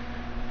more.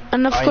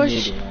 And of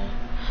course,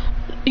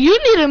 you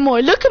needed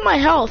more. Look at my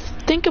health.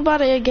 Think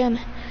about it again.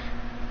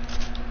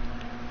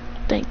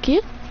 Thank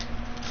you.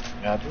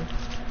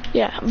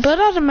 Yeah, but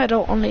out of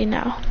metal only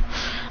now.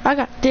 I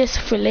got this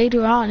for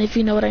later on, if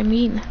you know what I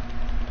mean.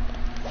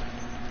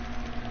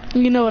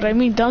 You know what I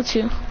mean, don't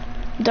you?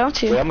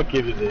 Don't you? Wait, I'm gonna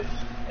give you this.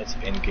 It's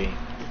in game.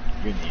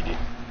 You need it.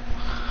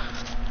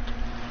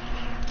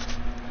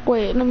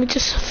 Wait, let me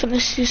just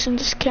finish using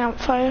this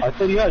campfire. I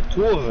thought you had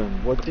 2 of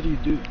them. What did you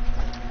do?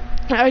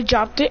 I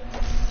dropped it.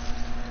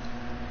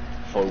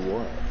 For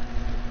what?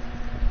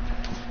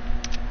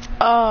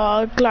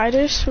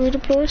 Gliders,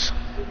 redeploys.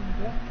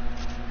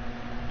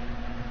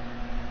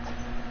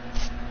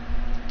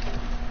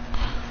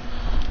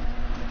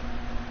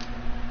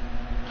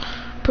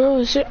 Bro,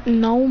 is there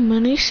no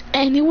minis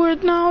anywhere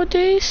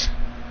nowadays?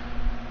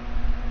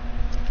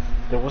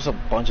 There was a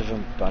bunch of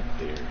them back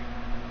there.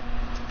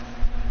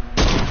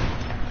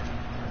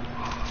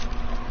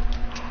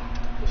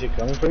 Is he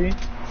coming for you?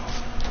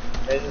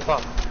 Is it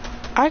top?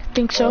 I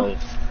think so.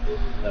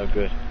 No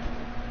good.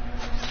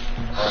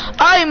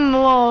 I'm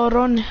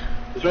moron.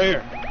 He's right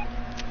here.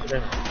 He's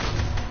right here.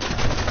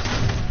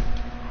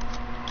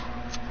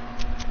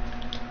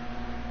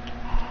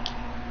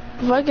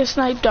 If I get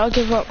sniped, I'll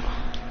give up.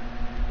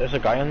 There's a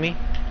guy on me?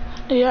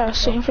 Yeah,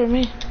 same for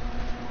me.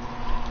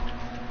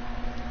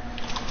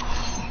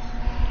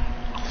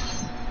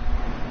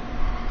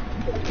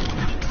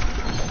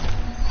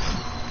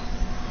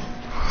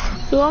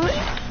 You want me?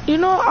 You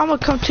know, I'm gonna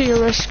come to your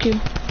rescue.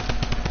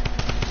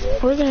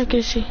 Where the heck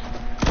is he?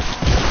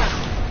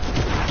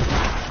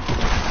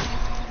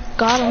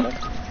 Got him.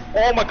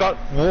 Oh my god,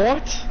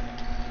 what?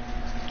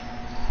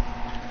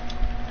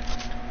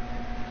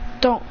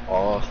 Don't.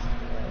 Oh,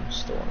 I'm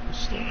still.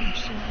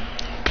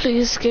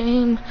 Please,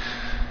 game,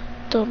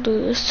 don't do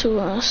this to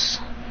us.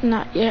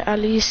 Not yet, at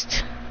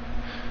least.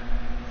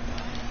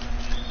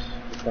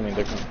 They're coming.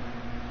 Of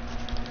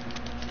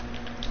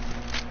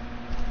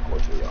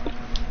course we are.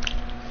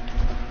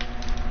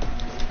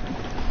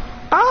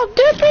 I'm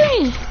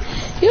dipping!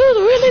 You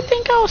really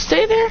think I'll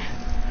stay there?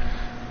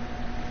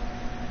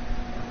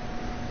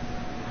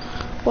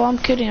 Well, I'm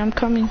kidding, I'm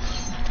coming.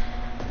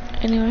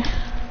 Anyway.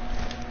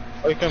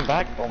 Oh, you coming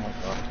back? Oh my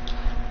god.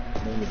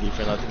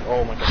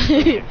 Oh my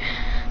god.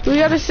 We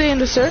gotta stay in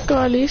the circle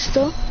at least,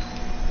 though.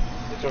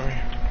 It's over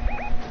here.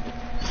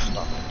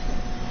 Stop.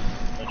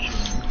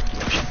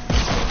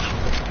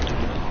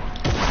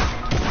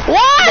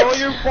 What? Oh,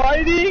 you're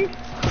fighting?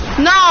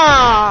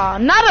 Nah,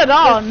 not at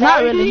all. You're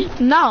Not really.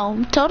 fighting?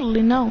 No,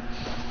 totally no.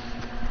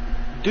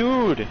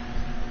 Dude.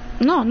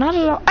 No, not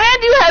at all.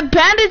 And you had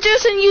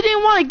bandages and you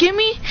didn't want to give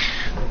me?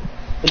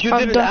 You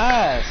didn't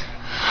ask.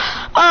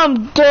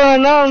 I'm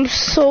done. I'm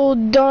so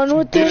done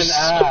with this.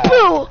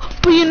 Bro,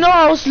 but you know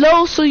I was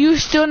low, so you're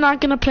still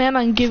not gonna plan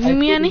on giving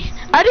me any?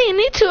 I didn't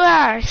need to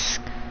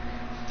ask.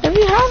 If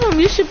you have them,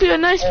 you should be a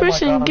nice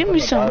person and give me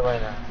some.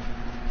 Right now.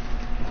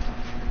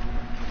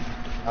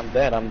 I'm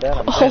dead.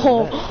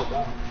 Oh.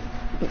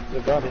 He's a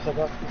god.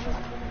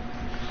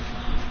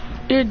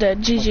 You're dead,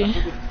 GG.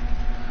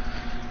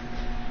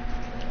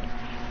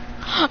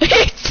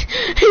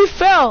 He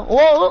fell.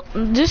 Well,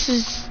 this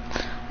is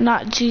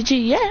not GG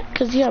yet,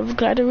 because you have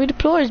glider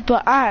redeploys,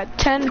 but I had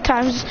 10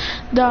 times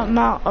the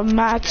amount of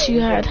mats you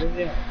had.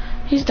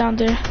 He's down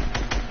there.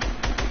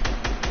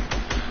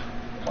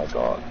 Oh my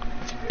god.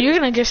 You're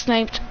gonna get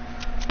sniped.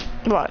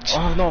 Watch.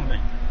 Oh no, man.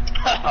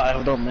 I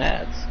have no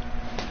mats.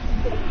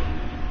 What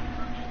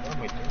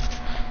am I doing?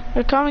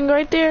 They're coming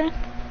right there.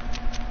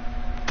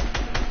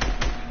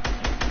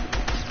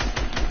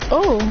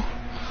 Oh.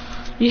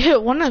 You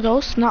hit one of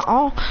those, not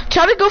all.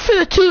 Try to go for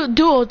the 2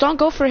 duos, don't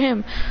go for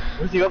him.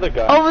 Where's the other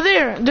guy? Over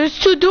there. There's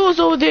 2 duos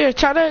over there.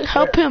 Try to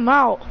help him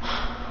out.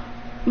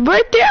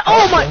 Right there.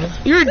 Oh my.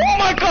 You're. Oh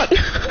my god.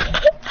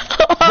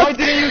 Why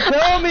didn't you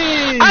tell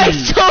me? I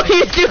saw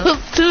you do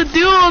 2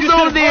 duos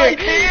over there. Right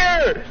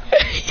here.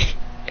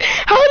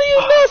 How do you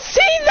not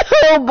see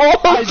them, boy?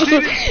 I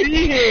didn't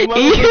see him.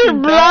 You're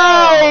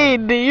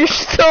blind. You're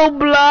so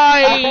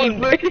blind. I was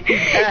looking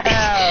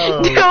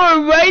down. They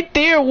were right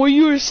there where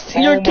you were.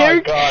 Your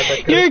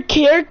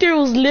character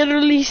was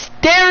literally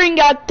staring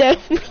at them.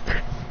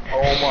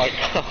 Oh my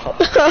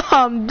god.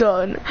 I'm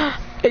done.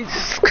 I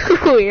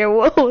swear,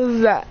 what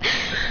was that?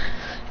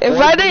 If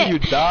Why I did didn't, you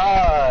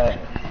die?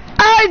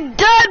 I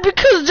died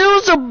because there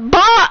was a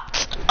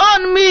bot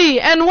on me,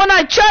 and when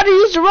I tried to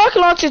use the rocket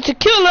launcher to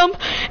kill him,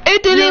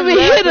 it didn't even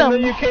hit him. And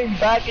then you came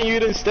back and you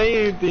didn't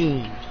say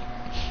anything.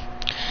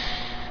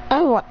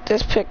 I want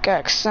this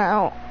pickaxe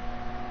out.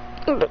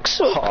 It looks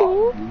so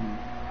cool.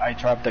 I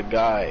trapped a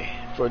guy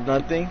for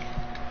nothing.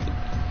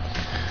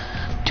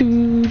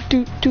 Do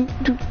do do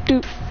do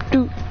do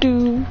do do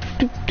do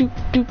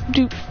do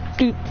do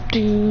do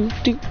do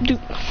do do.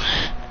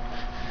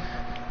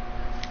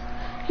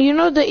 You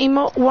know the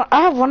emo? Well,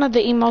 I have one of the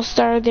emotes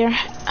that are there.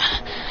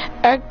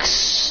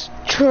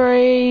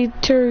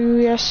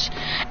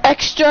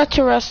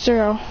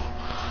 Extraterrestrial.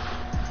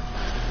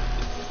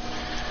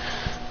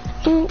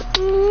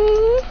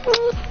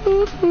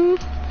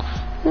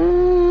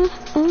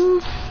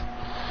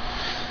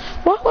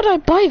 Why would I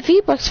buy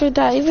V-Bucks for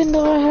that even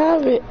though I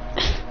have it?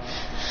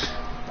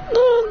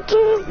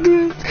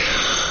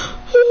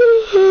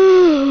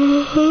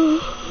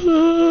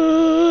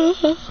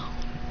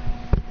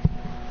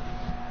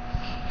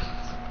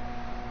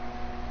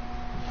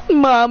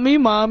 Mommy,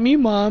 mommy,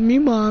 mommy,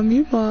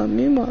 mommy,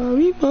 mommy,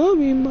 mommy,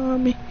 mommy,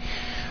 mommy.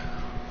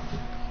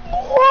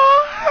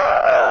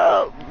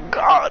 Oh,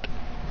 God.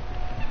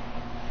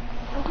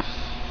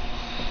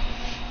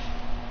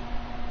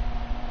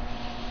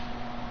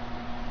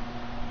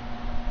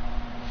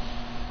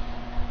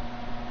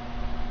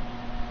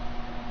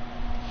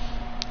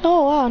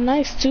 Oh wow,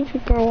 nice, 2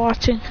 people are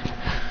watching.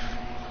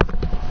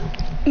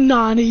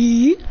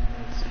 Nani?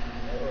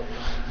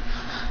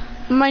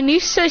 My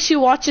niece says she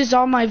watches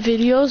all my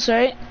videos,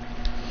 right?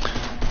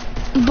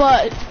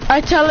 But I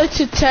tell her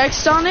to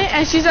text on it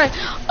and she's like,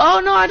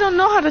 oh no, I don't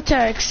know how to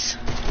text.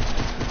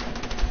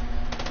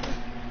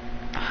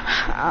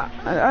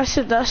 I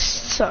said that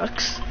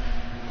sucks.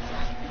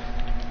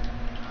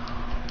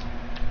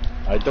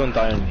 I don't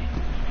die on me.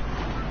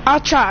 I'll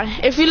try.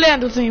 If you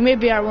land with me,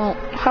 maybe I won't.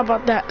 How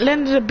about that?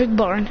 Land in a big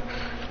barn.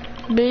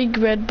 Big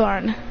red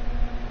barn.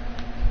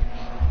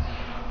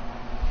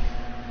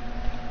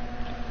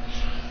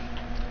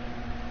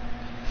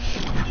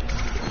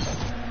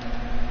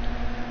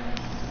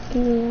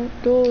 Uno,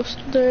 dos,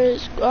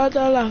 tres,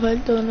 cuatro, la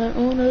fortuna.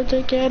 Uno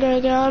te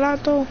quiere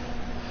gato.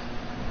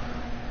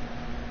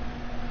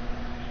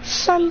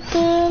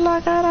 Salte la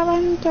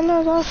caravana,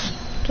 los dos.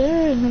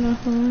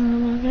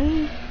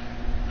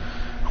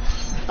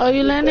 Are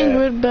you landing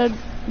with bed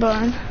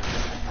barn?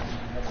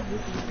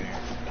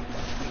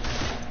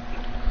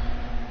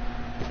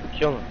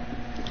 Kill him.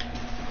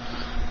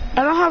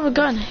 I don't have a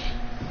gun.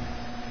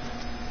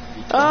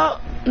 Oh,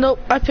 nope,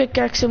 I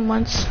pickaxed him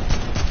once.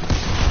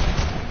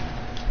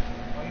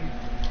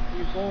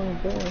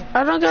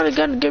 I don't got a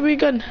gun, give me a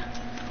gun.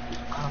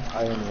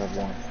 I only have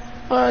one.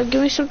 Alright,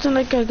 give me something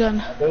like a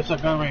gun. There's a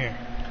gun right here.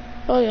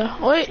 Oh yeah,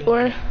 wait,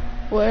 where?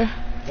 Where?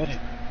 Get it.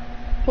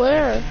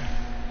 Where?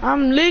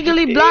 I'm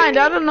legally blind,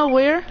 I don't know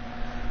where.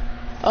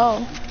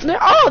 Oh, there,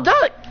 oh,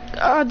 that,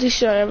 I'll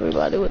destroy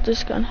everybody with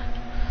this gun.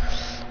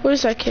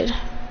 Where's that kid?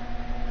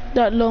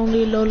 That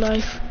lonely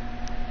lowlife.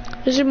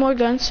 Is there more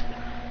guns?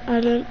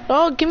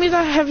 Oh, give me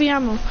that heavy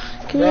ammo.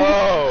 Give me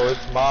No,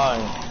 it's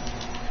mine.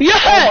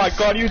 Yes! Oh my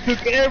God, you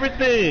took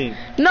everything.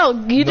 No,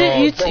 you No,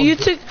 did. You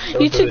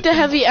don't took the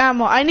heavy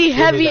ammo. I need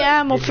heavy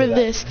ammo for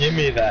this. Give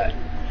me that.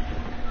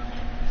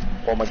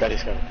 Oh my God,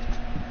 he's coming.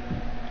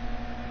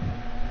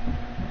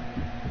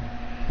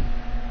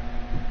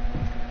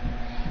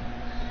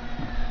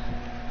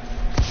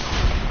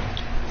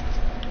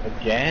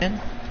 Again?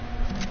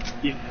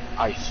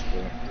 I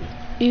swear.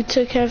 You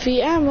took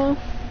heavy ammo.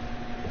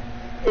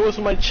 It was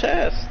my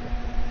chest.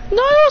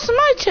 No, it was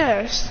my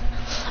chest.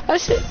 I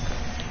said,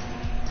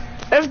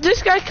 if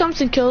this guy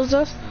comes and kills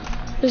us,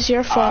 it's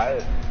your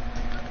fault.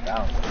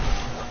 Down.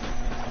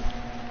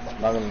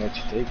 I'm not gonna let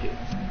you take it.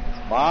 It's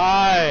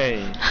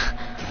mine.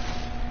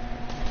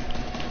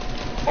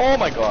 Oh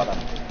my God.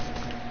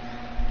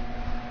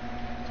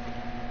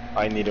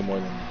 I need it more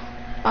than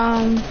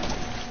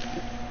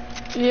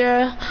you.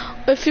 Yeah.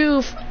 If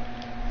you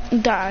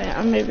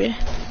die, maybe.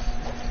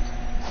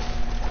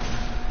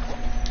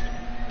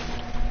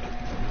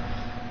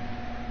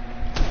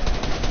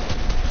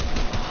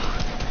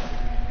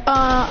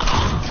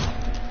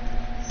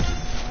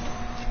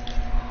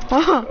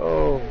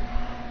 Oh.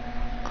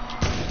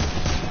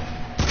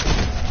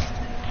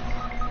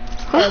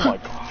 Oh my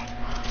God.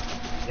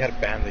 You had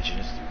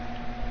bandages.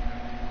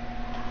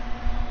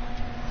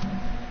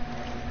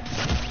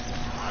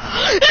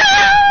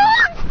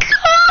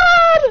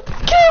 God!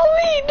 Kill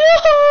me,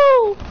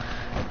 no!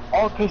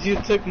 All cause you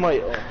took my...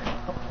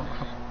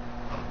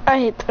 I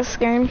hate this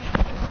game.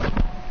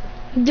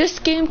 This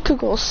game could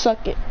go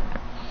suck it.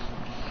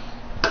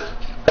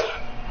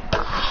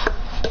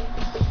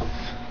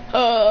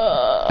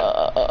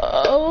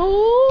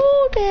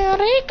 Oh, qué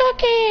rico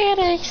que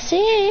eres,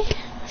 sí,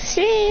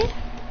 sí.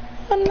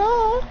 Oh,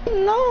 no,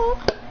 no.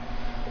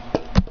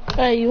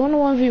 Hey, you want a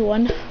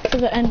 1v1 for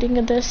the ending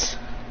of this?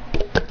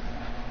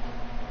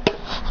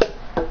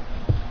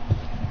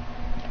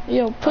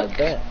 Yo, put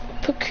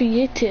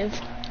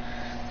creative.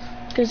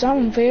 Cause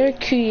I'm very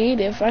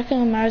creative. I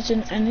can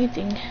imagine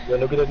anything. Yeah,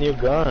 look at the new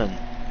gun.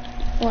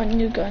 What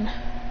new gun?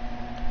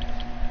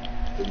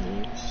 The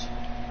news.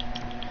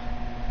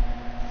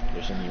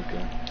 There's a new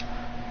gun.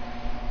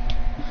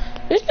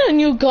 There's no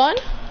new gun.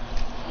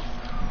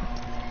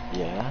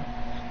 Yeah.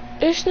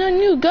 There's no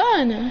new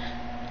gun.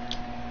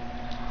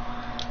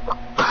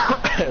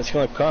 It's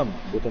gonna come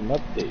with an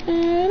update.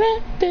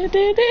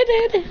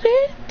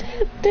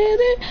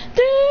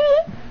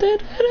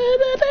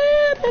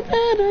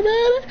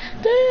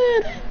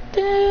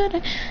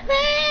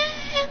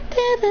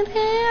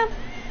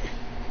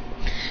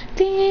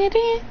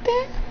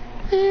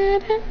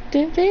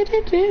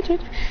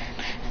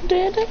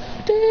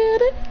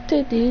 Follow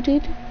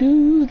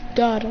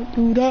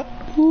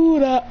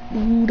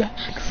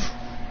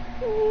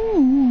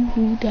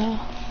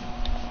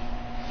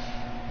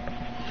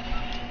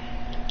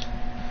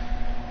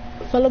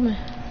me.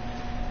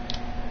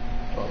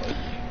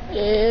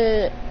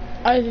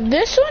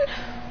 This one?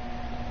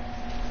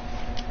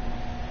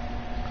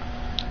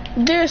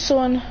 This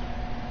one?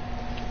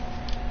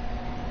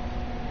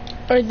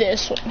 Or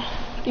this one?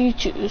 You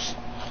choose.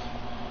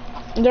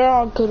 They're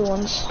all good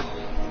ones.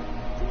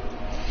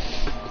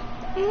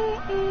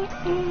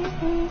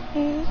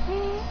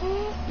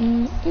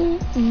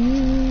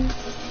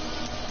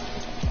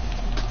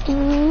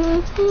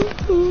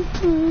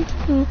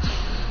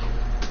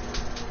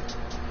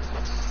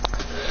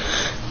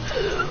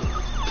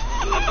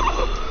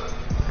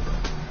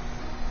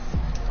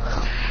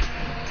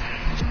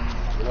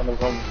 One of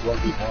them will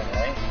be one,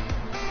 right?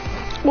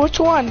 Which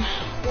one?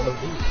 One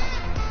of these.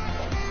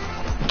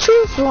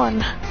 Choose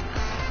one.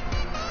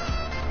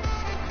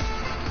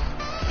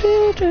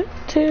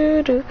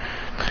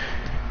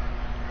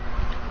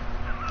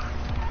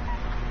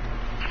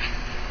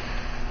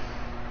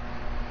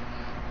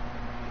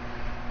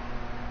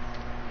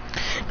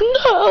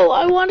 No,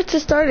 I wanted to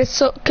start it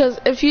so, cause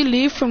if you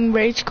leave from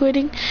rage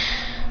quitting,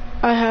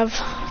 I have.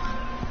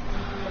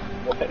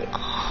 Okay.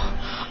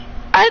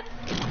 I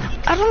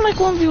don't like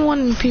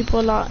 1v1 people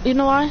a lot. You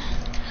know why?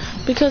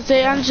 Because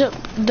they end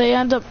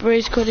up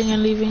rage quitting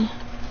and leaving.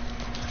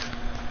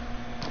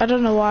 I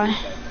don't know why.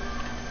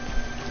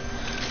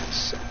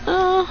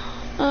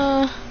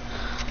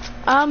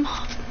 I'm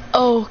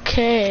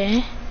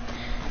okay.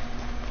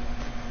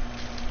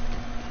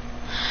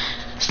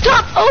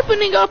 Stop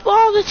opening up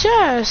all the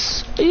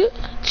chests.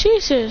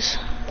 Jesus.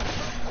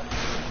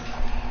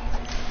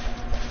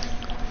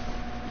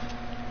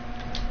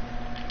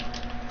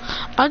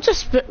 I'm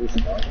just.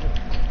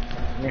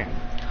 Yeah.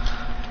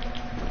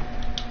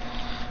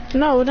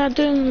 No, we're not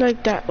doing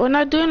like that. We're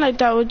not doing like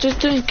that. We're just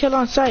doing kill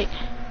on sight.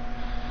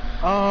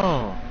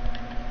 Oh.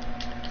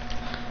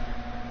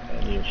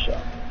 And you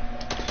shot.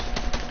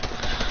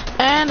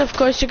 And of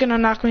course you're gonna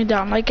knock me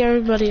down like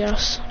everybody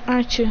else,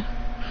 aren't you? Yeah.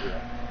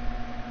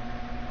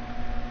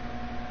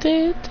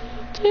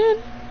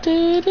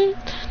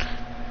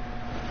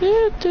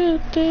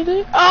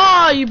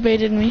 Oh, you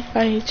baited me.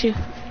 I hate you.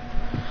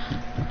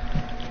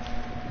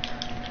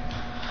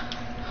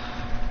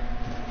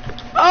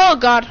 Oh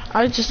god,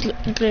 I just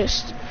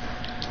glitched.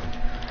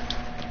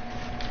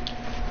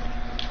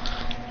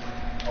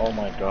 Oh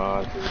my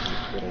god, dude, you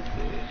could have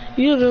did.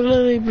 You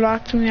literally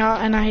blocked me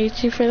out and I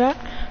hate you for that.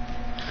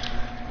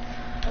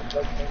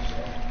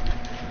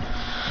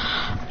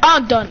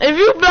 I'm done. If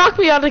you block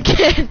me out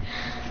again,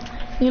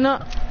 you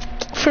know,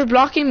 for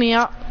blocking me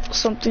out,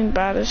 something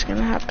bad is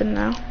gonna happen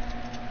now.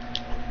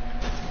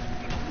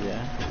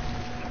 Yeah.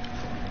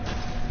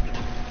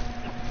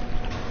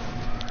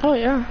 Oh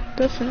yeah,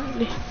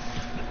 definitely.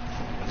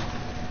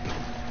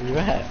 Where you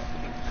at?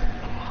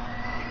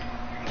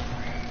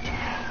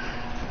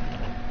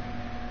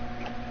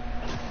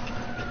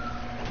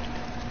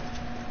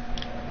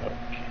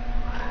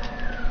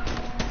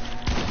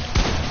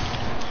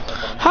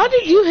 How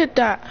did you hit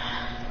that?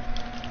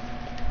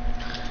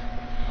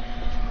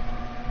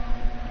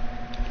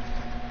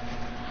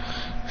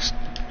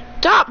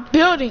 Stop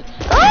building.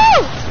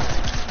 Oh!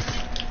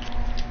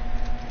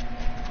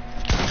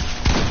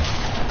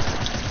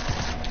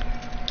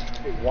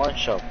 One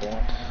shot,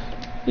 boy.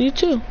 You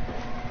too.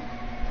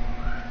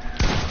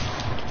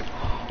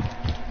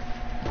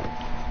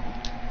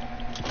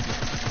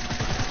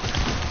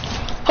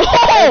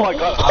 Oh my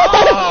god.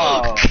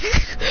 Oh!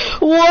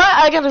 What?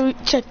 I gotta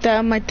check that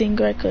on my thing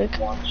right quick.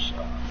 One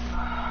shot.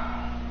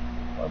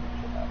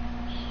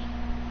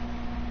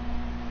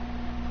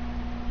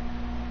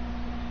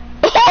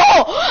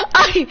 Oh!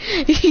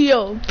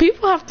 Yo,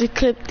 people have to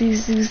clip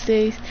these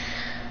days.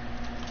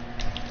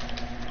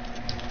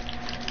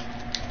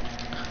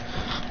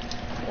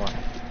 One.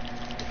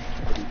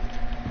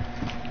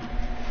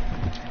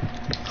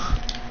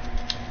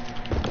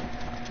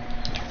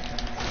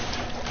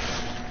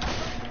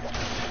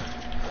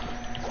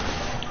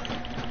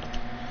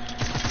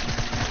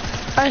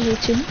 I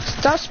hate you.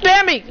 Stop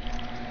spamming!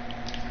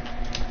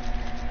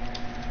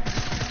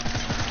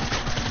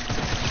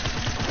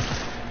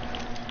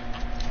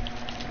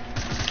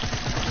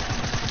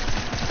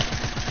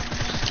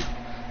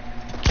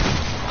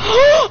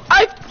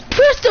 I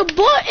pressed a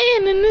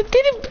button and it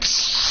didn't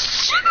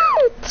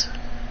shoot!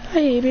 I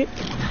hate it.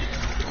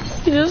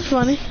 It is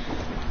funny.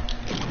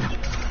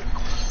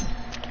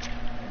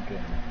 Okay.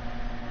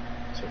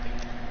 It's okay.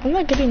 I'm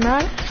not getting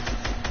mad.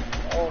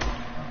 Oh.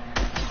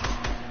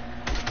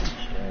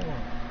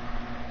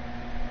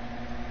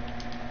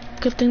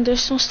 Good thing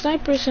there's some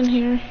snipers in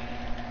here.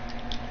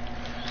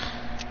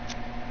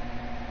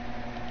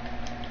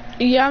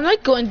 Yeah, I'm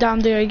not going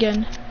down there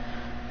again.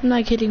 I'm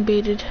not getting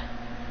baited.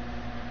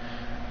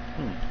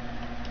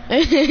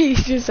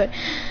 He's just like...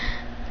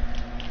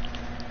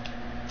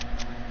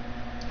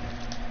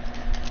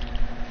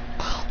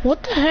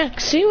 What the heck?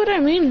 See what I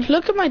mean?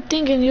 Look at my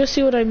thing and you'll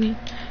see what I mean.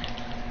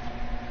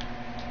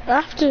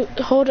 I have to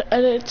hold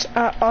edits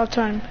at all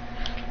time,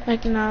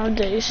 like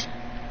nowadays.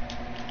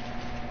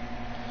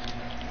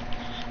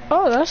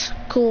 Oh, that's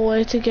a cool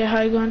way to get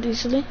high ground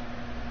easily.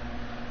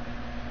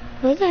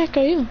 Where the heck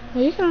are you?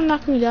 Are you gonna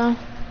knock me down?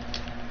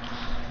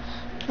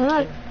 I'm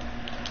not.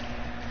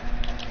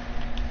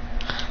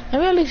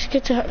 Maybe at least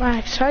get to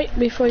max height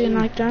before you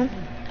knock down.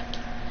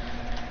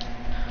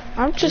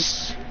 I'm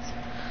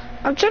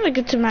trying to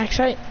get to max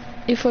height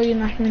before you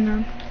knock me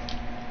down.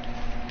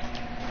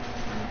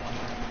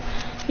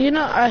 You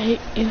know I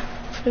hate you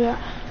for that.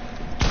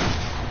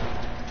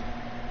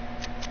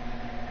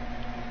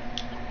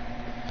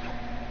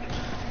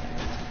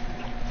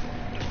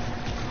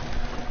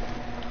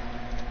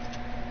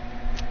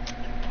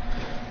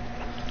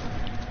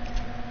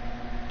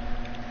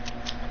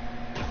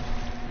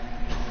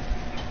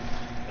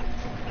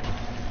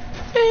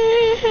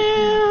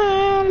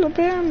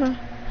 Alabama.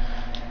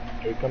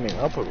 You're coming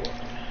up or what?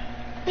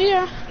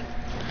 Yeah.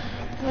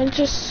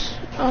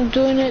 I'm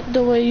doing it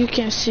the way you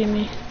can't see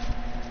me.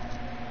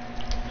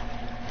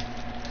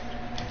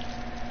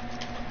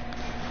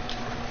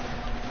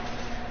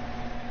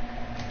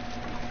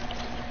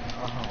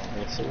 Oh,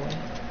 that's the one.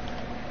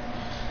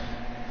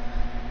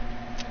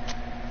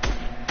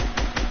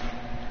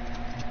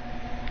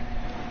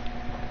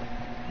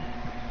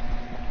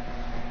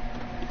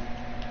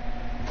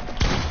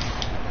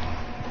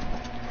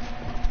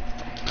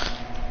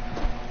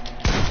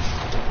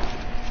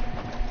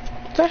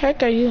 What the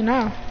heck are you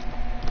now?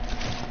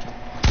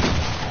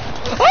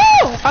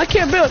 Oh! I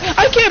can't build!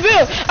 I can't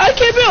build! I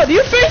can't build!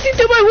 You're facing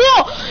through my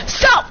wall!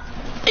 Stop!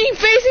 You're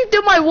facing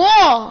through my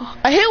wall!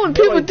 I hate when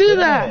people do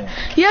that.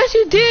 Yes,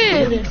 you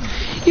did!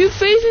 You're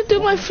facing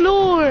through my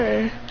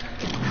floor!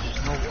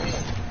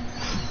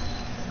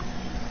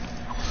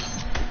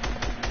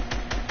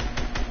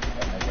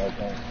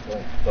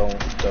 Don't.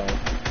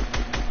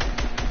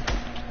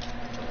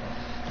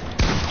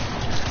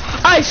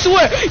 I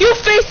swear, you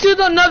faced through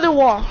another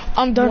wall.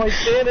 I'm done. No, I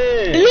did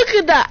it. Look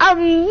at that.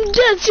 I'm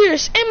dead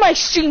serious in my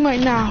stream right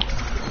now.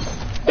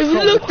 If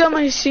you looked at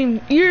my stream,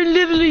 you're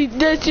literally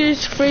dead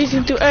serious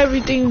facing through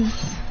everything.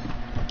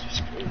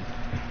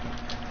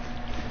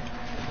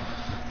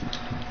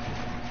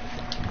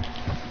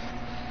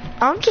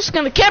 I'm just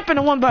gonna camp in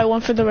a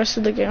 1x1 for the rest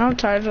of the game. I'm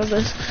tired of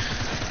this.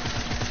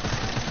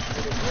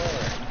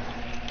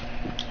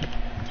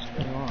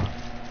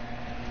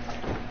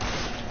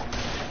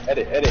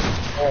 Edit.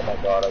 Oh my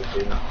god, I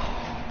didn't.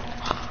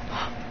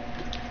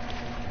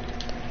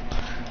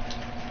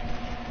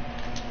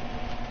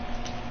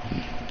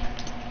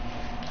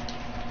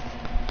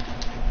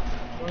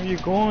 Where are you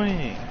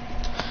going?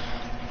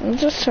 I'm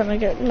just trying to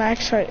get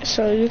max height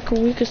so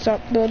we can stop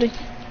building.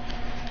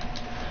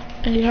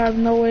 And you have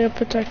no way of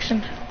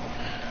protection.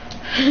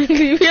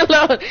 Leave me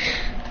alone.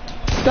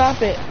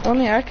 Stop it.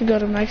 Only I could go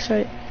to max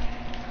height.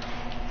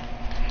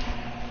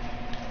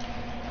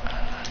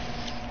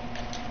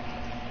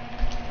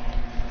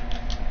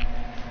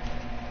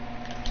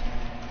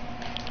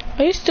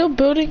 Are you still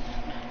building?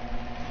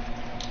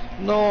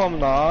 No, I'm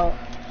not.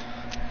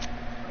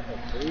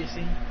 I'm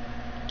crazy.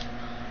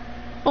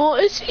 Oh,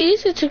 it's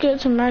easy to get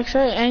to max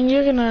height, and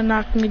you're gonna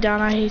knock me down.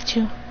 I hate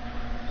you.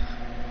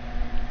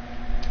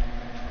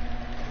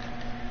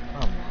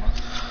 I'm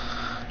not.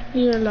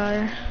 You're a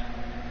liar.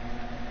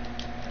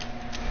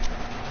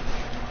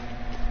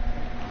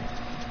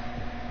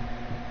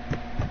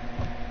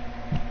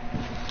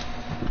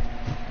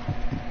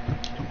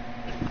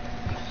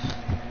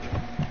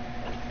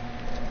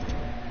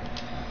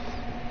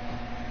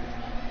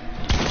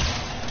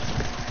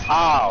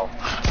 Ow!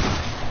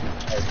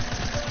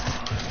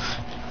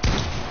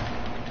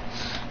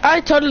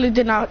 I totally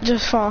did not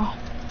just fall.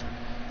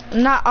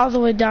 Not all the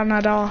way down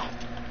at all.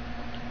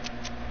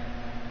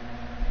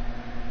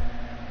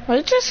 Are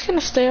you just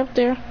gonna stay up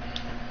there?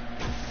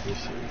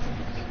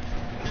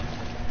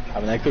 I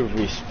mean, I could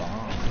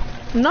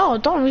respawn. No,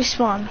 don't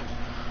respawn.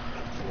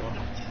 What?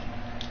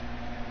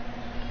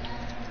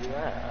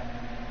 Yeah.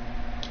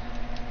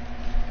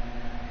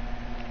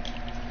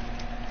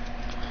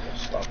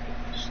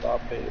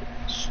 Stop it.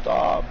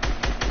 Stop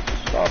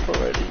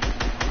already.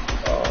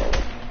 Oh.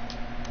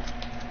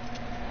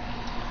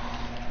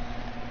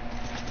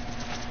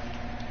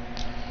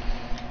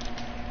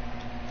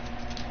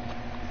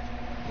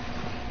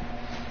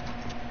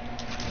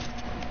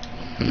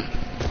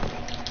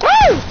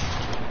 Woo!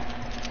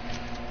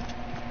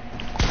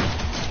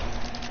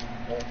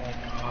 Oh my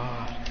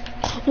god.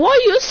 Why are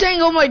you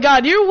saying, oh my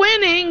god, you're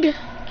winning?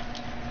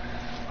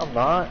 I'm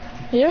not.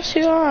 Yes,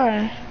 you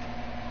are.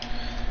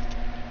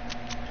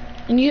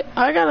 And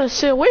I gotta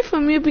stay away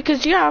from you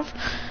because you have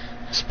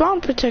spawn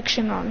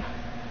protection on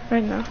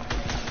right now.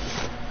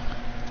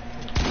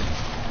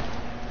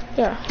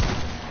 Yeah.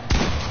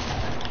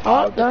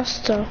 Oh, that's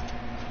tough.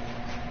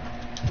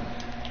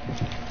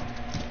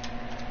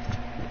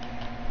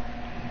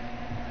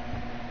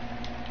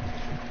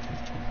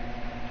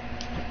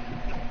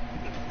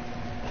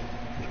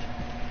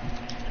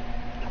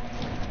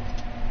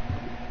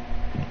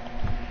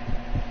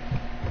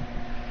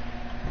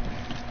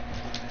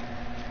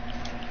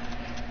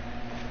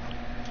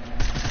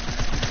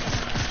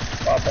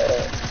 My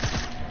bad.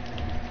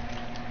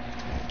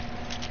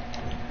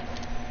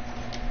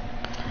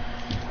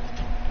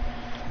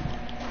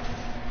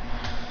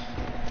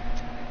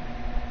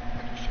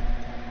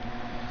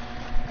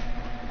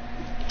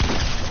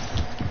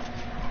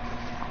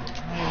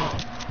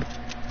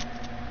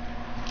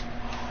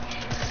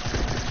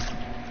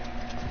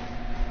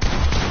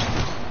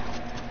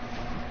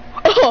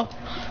 Oh!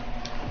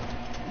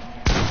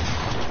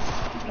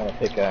 I want a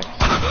pickaxe.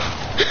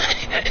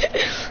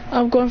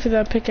 I'm going for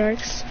that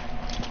pickaxe.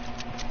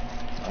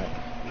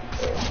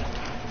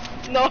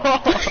 No!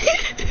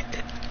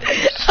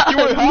 You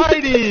were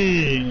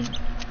hiding!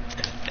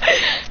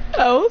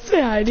 I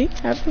wasn't hiding.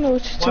 I don't know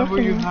what you're talking about. Why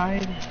were you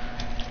hiding?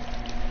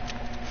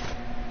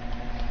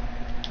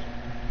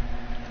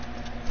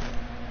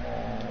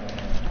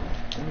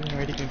 I'm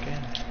ready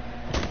again.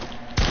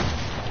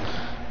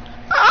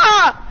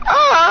 Ah!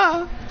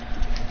 Ah!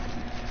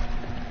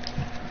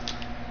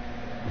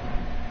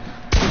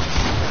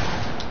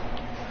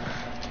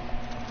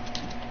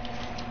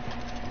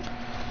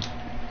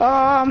 Oh,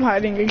 I'm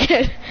hiding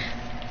again.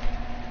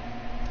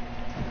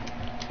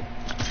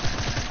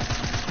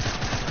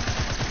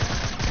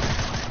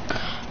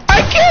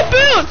 I can't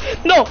build!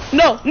 No,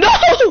 no, no!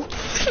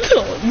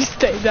 No, you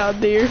stay down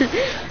there.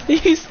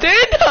 You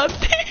stay down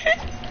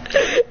there.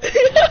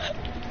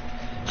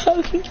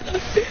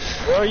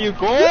 Where are you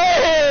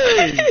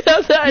going?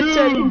 Stop trying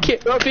to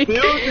get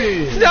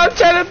me. Stop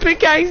trying to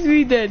pickaxe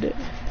me then.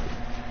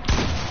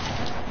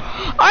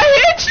 I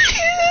hit you!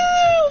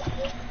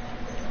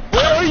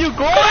 Where are you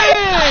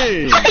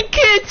going? I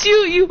can't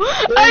shoot you!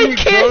 I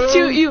can't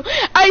shoot you!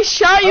 I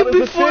shot you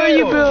before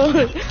you built.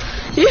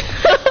 You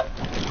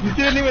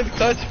didn't even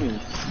touch me.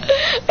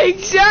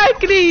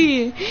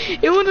 Exactly!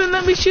 It wouldn't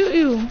let me shoot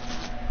you.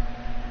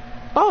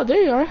 Oh,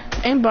 there you are.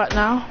 Aimbot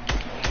now.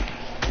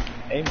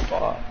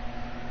 Aimbot.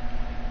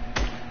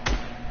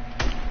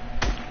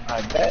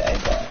 I bet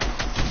aimbot.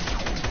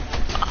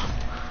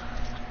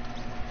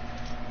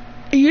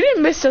 You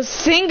didn't miss a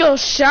single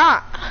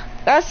shot.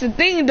 That's the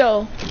thing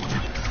though.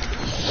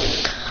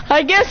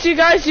 I guess you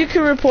guys, you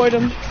can report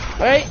him,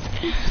 right?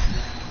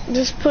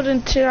 Just put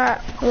in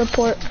chat,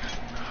 report.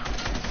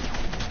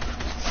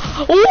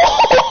 What?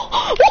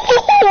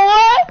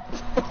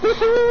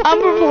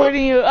 I'm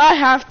reporting you. I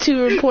have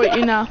to report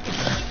you now.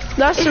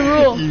 That's the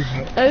rule.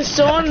 If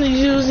someone is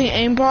using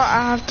aimbot,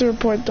 I have to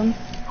report them.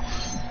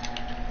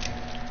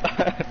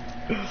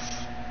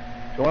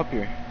 Go up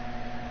here.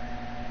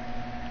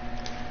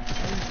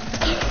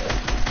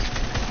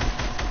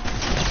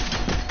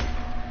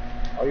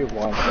 Oh, you're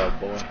one shot,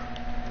 boy.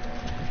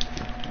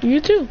 You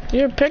too.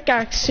 You're a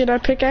pickaxe. Should I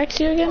pickaxe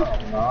you again?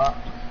 I'm not.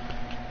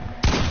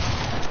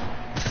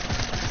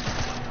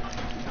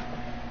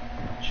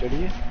 Should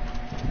you?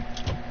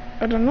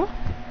 I don't know.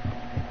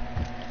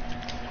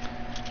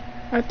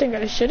 I think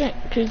I shouldn't,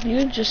 because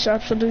you just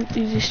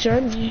absolutely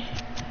destroyed me.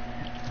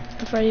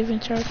 If I even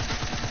tried.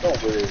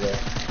 Don't worry though.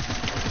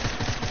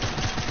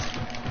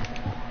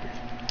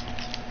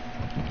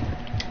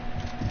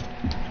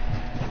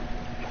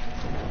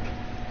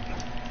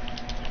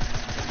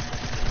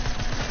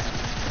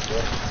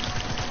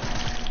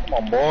 Come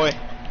on, boy.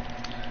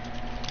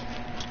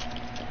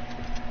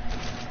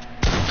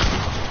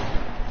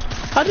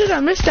 How did I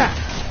miss that?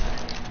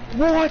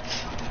 What?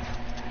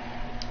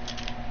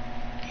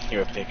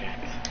 You're a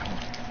pickaxe.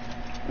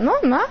 No,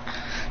 I'm not.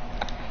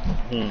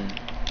 You're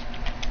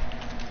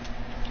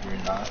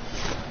not.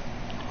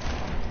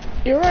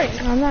 You're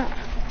right, I'm not.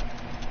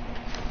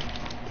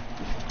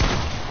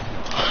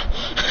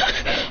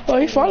 Why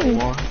are you following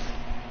me?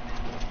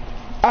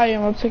 I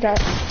am a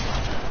pickaxe.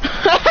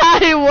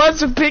 I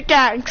was a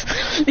pickaxe.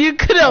 You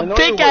could have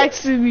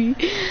pickaxed me.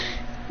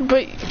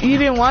 But you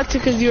didn't want to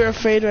because you were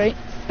afraid, right?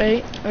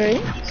 Right?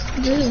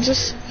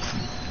 Just...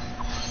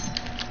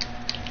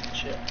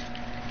 Shit.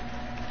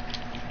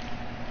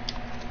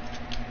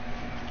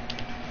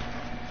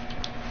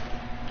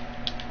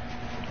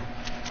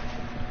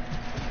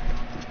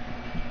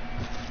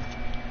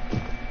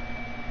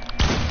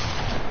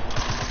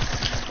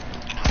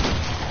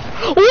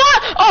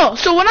 What? Oh,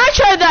 so when I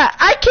try that,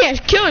 I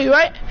can't kill you,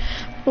 right?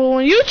 But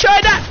when you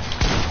try that...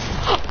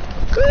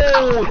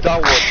 Oh,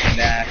 that was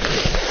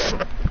nasty.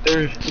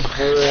 There's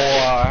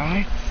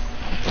boy.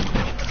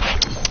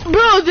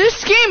 Bro,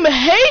 this game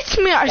hates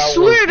me. I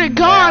swear to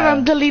God,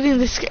 I'm deleting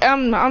this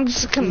game. I'm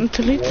just gonna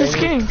delete this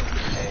game.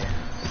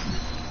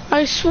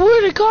 I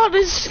swear to God,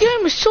 this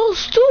game is so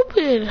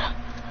stupid.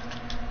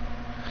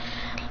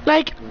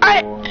 Like,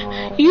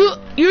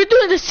 you're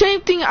doing the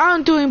same thing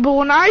I'm doing, but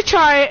when I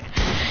try it,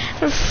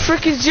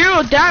 freaking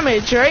 0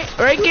 damage, right?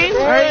 Right, game?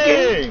 Right,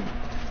 game?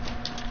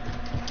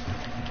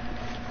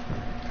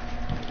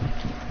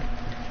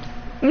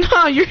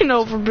 No, you're an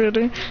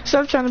overbuilder.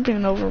 Stop trying to be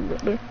an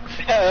overbuilder.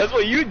 Yeah, that's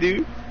what you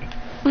do.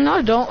 No,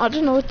 I don't. I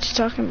don't know what you're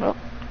talking about.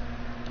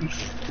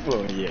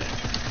 Well, yeah.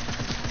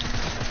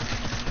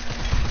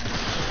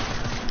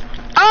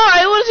 Oh,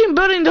 I wasn't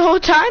building the whole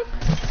time?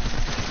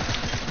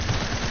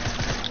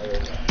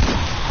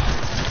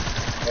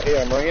 Right here,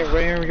 I'm right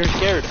here, you're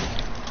scared.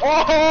 Oh!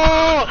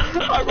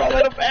 I ran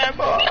out of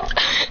ammo!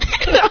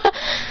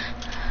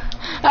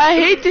 I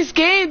hate this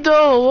game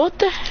though, what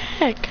the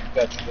heck?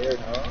 Got scared,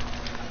 huh?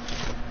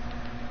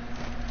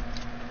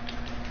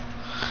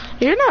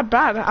 You're not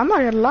bad, I'm not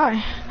gonna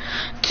lie.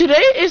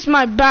 Today is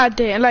my bad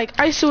day, like,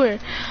 I swear.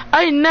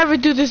 I never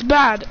do this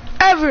bad,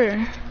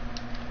 ever.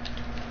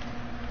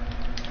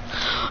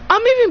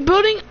 I'm even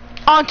building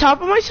on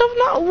top of myself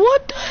now,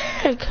 what the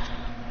heck?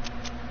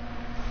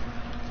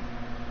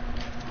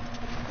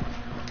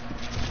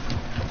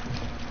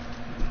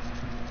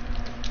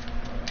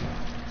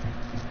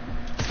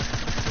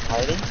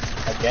 Hiding?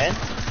 Again?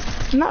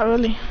 Not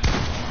really.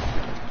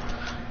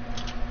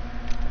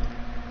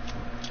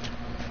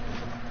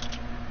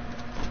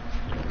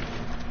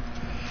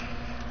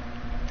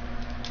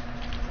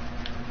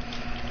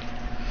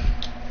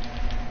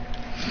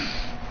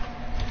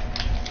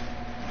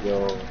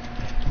 Yo.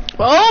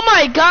 Oh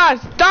my god,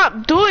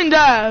 stop doing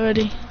that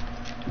already.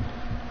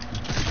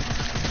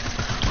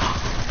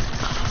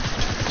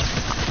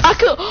 I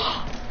could.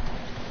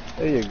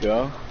 There you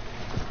go.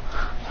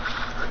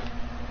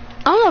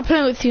 I'm not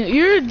playing with you.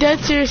 You're a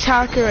dead serious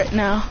hacker right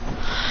now.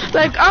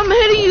 Like, I'm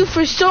hitting you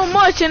for so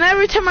much, and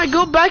every time I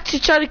go back to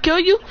try to kill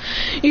you,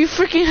 you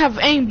freaking have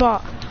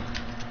aimbot.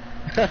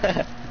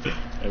 I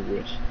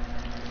wish.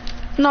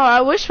 No,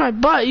 I wish my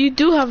bot. You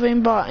do have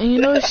aimbot, and you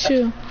know it's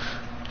true.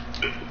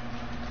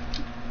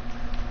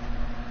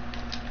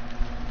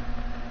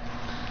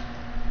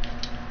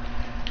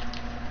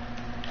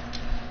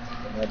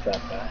 Not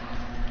that bad.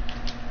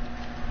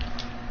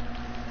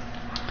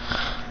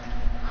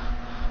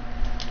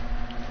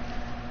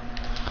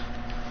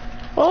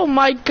 Oh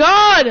my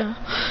god!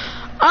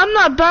 I'm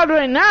not bad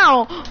right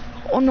now.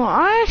 Oh no,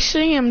 I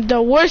actually am the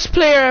worst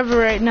player ever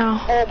right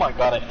now. Oh my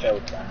god, I fell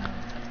down.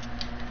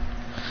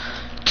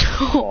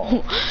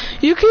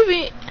 You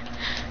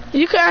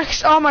can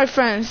ask all my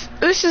friends.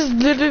 This is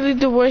literally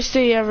the worst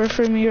day ever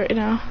for me right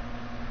now.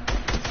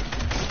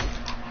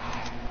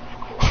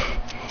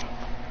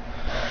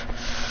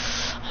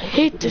 I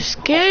hate this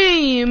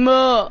game.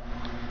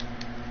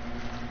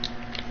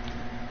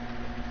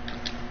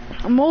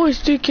 I'm always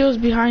 3 kills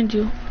behind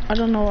you. I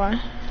don't know why.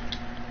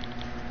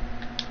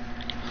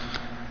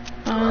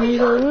 I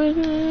need a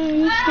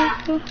witness.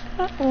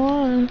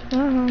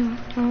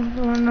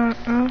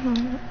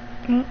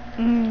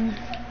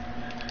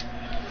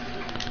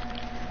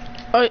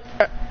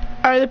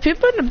 Are the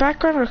people in the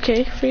background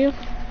okay for you?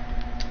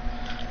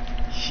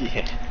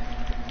 Yeah.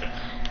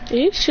 Are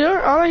you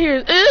sure? All I hear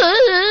is.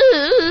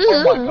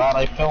 Oh my god,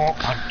 I fell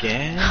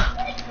again?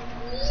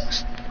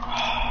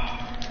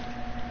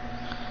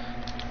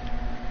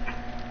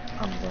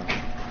 I'm done.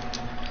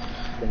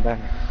 Come back.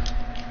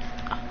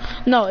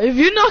 No, if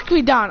you knock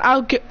me down,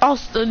 I'll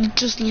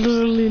just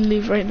literally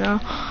leave right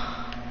now.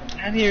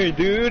 I'm here,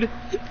 dude.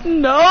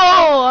 No,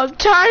 I'm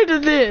tired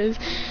of this.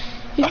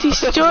 You're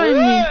destroying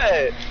me.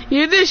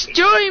 You're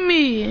destroying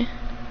me.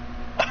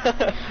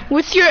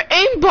 With your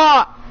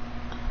aimbot.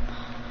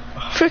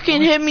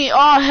 Freaking hit me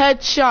all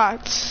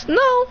headshots.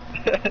 No.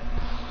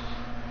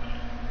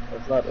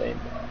 That's not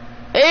aimbot.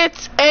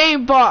 It's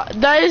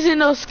aimbot. That isn't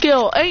no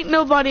skill. Ain't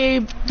nobody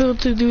able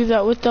to do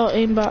that without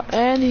aimbot.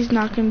 And he's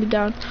knocking me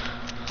down.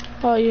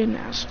 Oh, you're an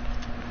ass.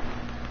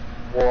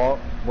 Well,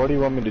 what do you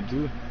want me to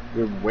do?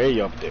 You're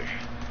way up there.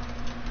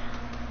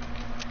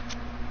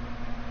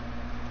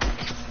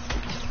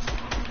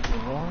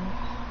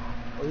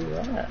 Where you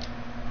at?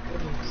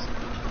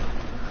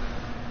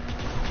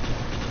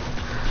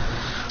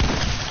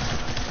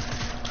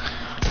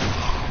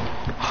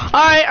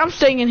 Alright, I'm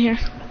staying in here.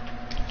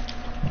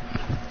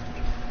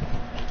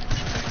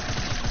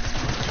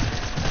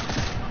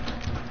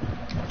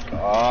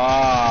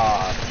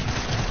 God.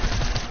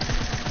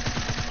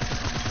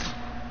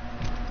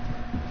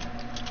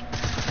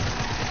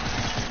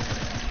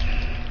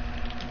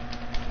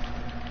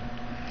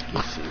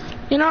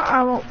 You know,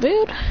 I won't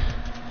build.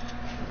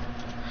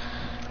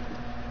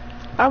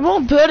 I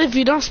won't build if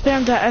you don't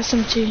spam that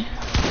SMG.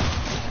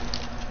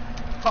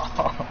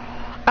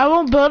 I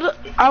won't build.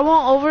 I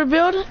won't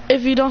overbuild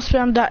if you don't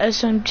spam that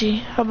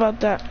SMG. How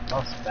about that?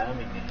 Not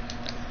spamming it.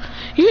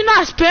 You're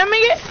not spamming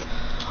it?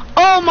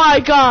 Oh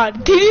my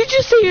god. Did you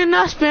just say you're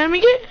not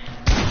spamming it?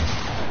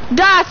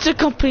 That's a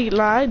complete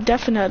lie,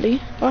 definitely.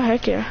 Oh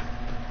heck yeah.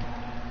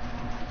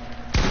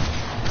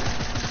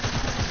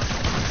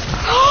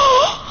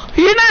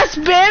 You're not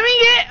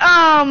spamming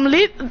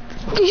it?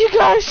 You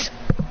guys,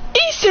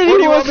 he said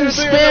he wasn't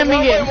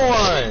spamming it.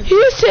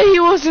 He said he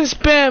wasn't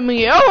spamming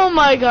it. Oh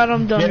my god,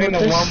 I'm done with this.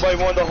 Getting the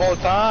 1x1 the whole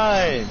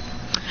time.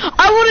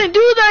 I wouldn't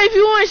do that if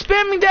you weren't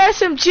spamming the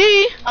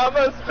SMG. I'm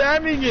not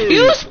spamming it.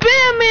 You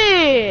spam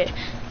it.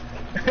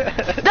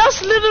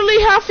 That's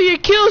literally half of your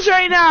kills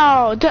right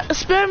now.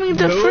 Spamming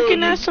the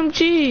freaking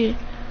SMG.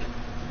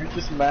 You're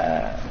just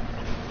mad.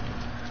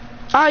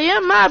 I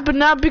am mad, but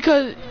not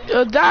because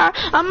of that.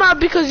 I'm mad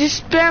because you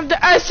spammed the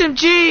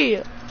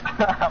SMG.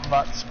 I'm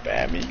not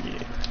spamming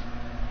it.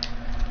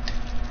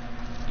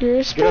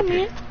 You're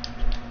spamming it?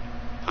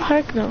 Oh,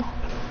 heck no.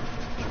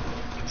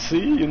 See,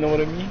 you know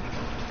what I mean?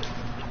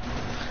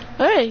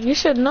 Hey, you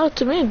said no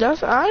to me.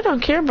 I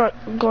don't care about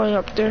going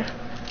up there.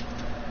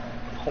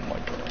 Oh my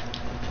god.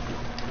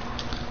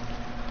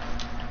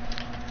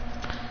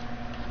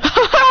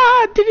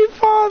 Did he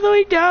fall all the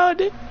way down?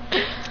 No,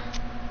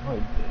 I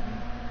didn't.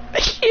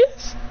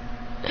 Yes.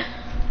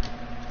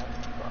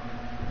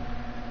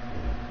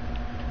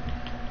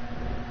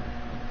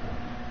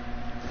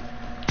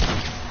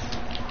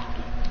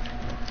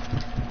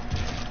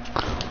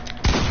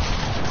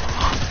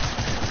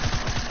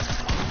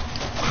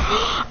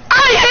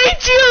 I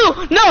hate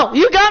you! No,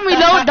 you got me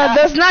low. That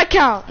does not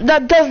count.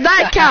 That does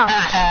not count.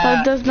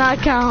 That does not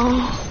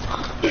count.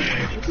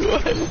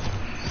 What?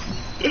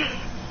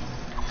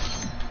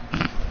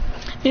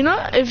 You know,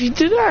 if you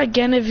do that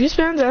again, if you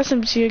spam the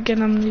SMG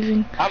again, I'm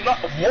leaving. I'm not.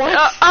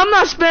 What? I'm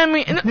not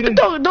spamming.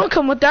 Don't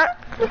come with that.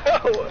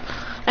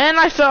 And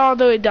I fell all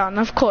the way down,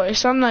 of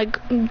course. I'm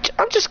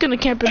just gonna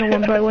camp in a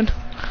 1x1.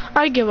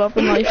 I give up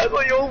in life. That's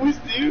what you always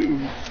do.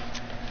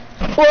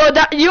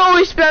 Well, you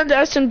always spam the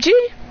SMG.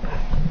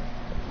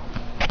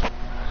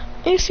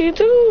 Yes, you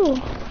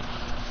do.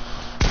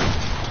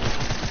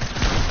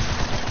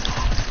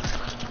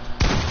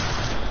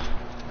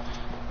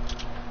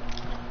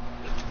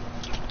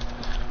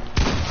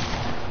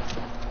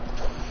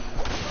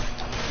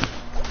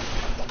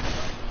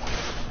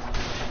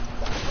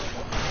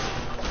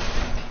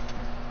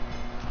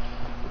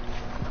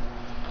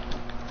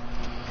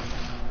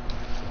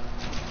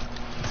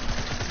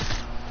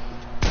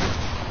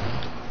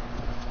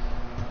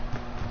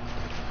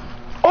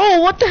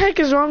 Oh, what the heck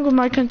is wrong with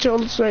my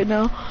controllers right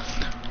now?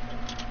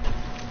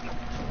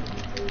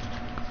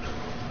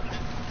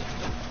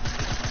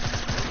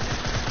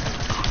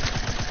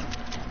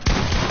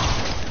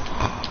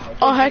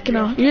 Oh heck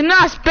no. You're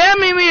not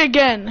spamming me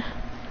again.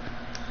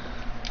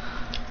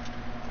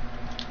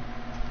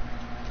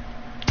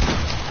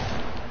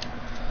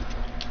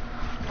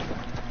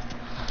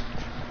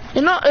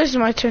 You know, it's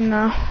my turn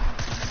now.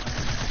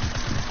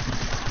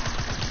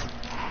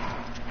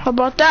 How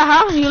about that,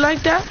 huh? You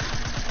like that?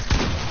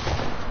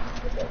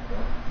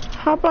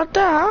 How about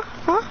that,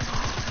 huh?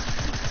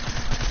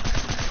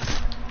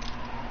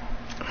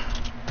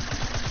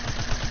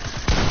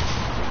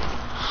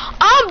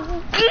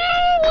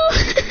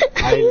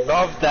 I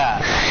love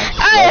that.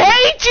 I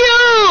hate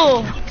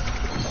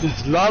you!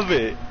 Just love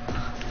it.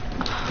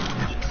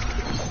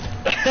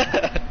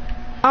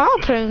 I'm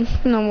not playing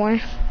no more.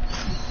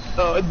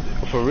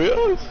 For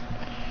real?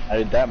 Are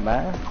you that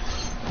mad?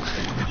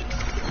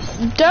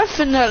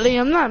 Definitely,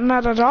 I'm not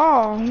mad at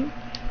all.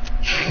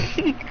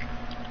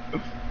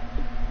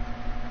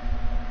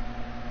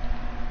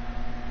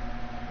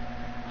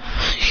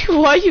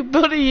 Why you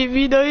building if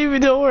you don't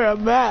even know where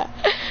I'm at?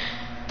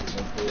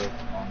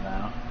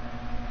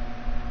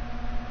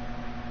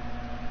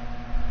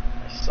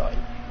 I saw you.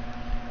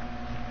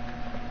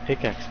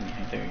 Pickaxe me,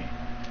 I dare you.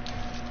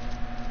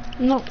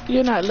 No,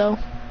 you're not low.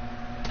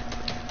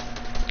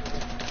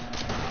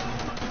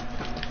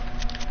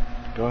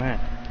 Go ahead.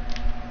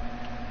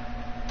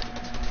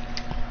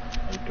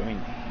 What are you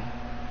doing?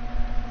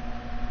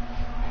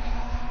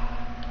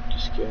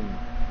 Just kill me.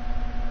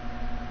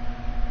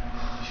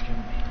 Just kill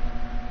me.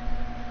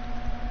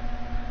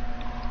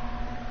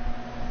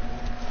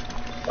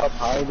 Stop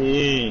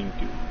hiding,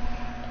 dude.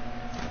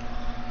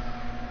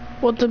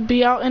 Well, to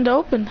be out in the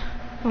open.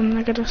 I'm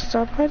not gonna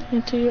stop hiding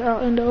until you're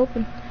out in the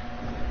open.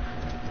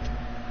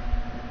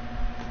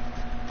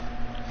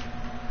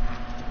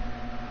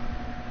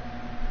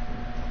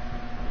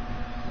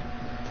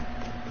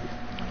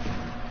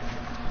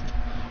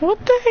 What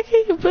the heck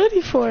are you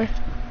building for?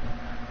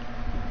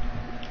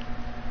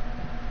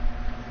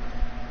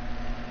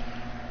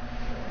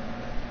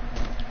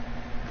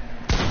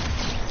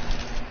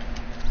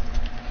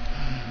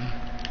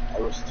 I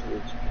was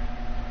too.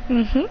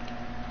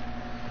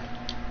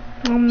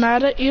 I'm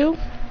mad at you,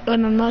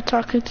 and I'm not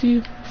talking to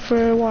you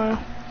for a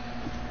while.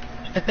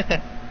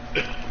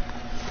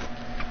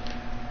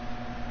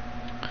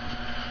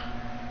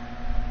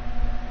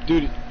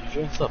 Dude, you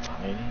shouldn't stop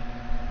hiding.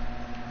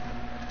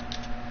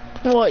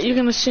 What, you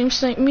gonna stream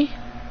snipe me?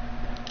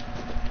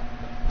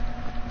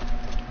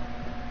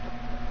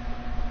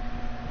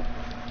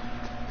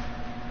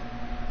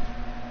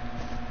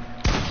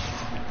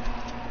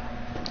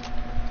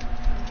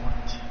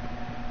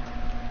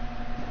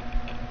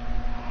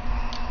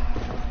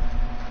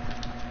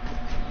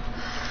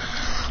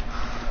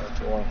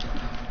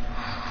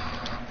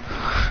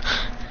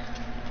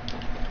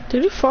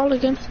 Did he fall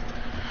again?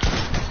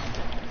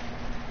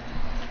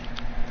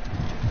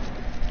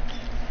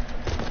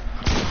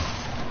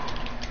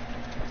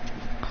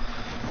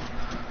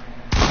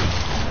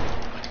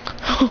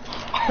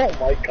 Oh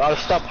my god,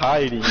 stop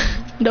hiding.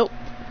 Nope.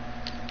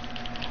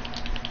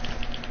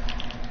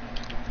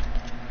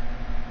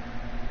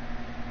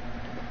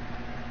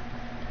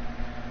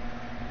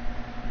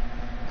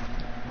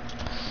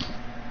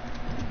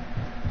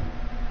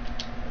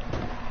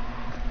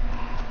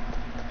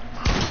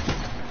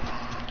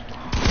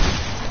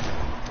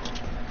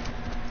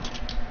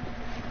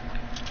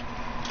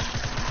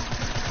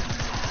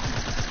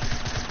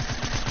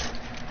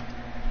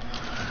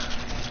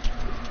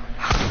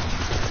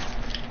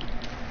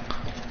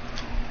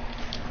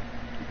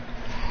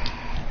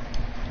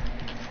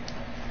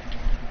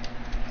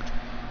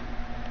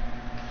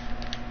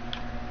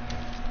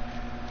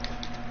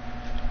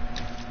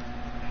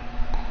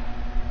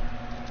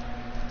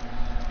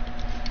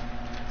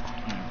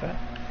 Okay.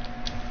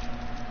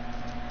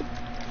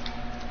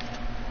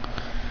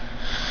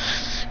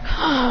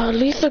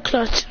 Lethal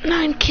clutch.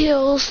 9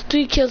 kills,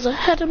 3 kills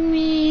ahead of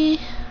me.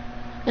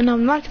 And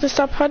I'm not gonna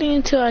stop hiding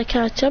until I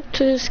catch up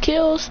to his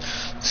kills.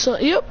 So,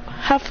 yep,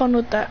 have fun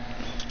with that.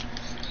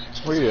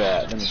 Where you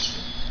at? Let me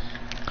see.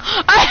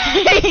 I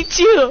hate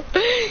you!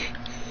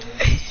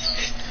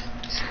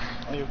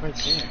 Oh, you're right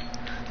there.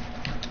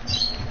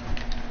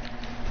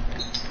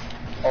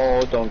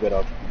 Oh, don't get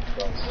up.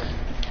 Don't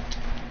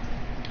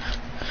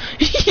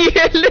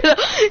get up.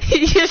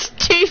 You're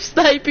stream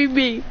sniping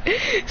me.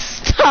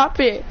 Stop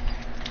it.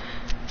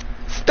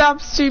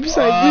 Stop stream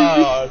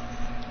sniping me.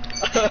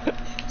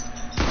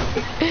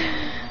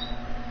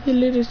 You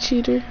little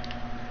cheater.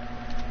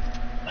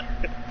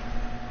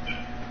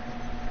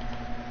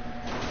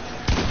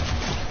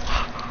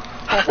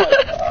 Oh my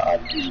god.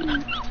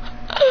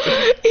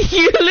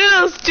 You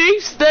little stream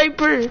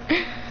sniper.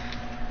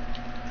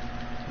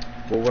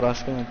 What would I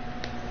spend?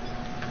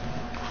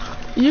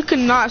 You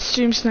cannot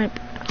stream snipe.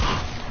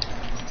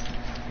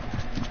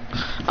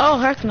 Oh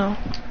heck no.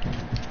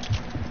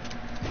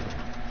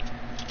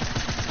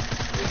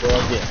 Go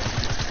again.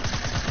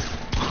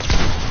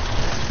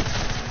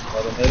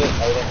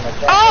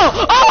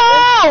 Oh!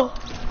 Oh!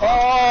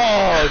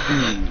 Oh,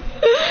 dude.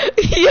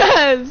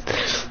 Yes!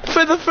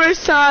 For the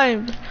first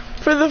time.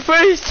 For the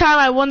first time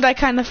I won that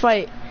kind of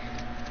fight.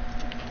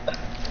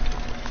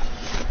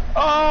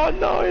 Oh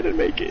no, I didn't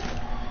make it.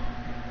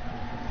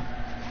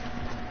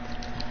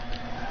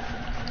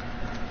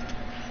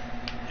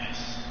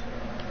 Yes.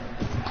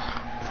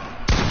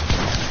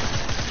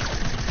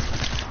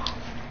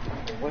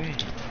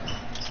 Wait.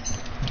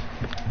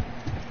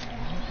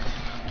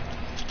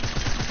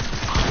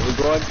 We're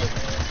going.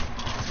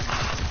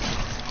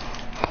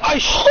 I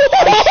saw.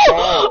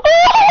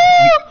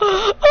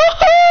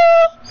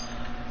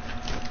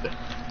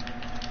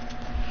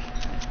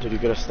 Dude, you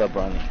gotta stop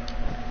running.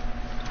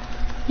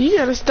 You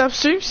gotta stop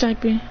stream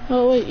sniping.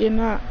 Oh wait, you're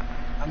not.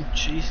 I'm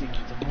chasing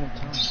you the whole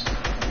time.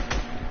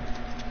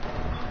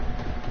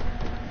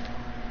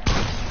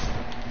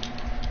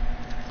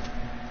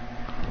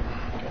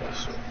 Okay,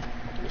 so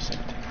do the same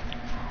thing.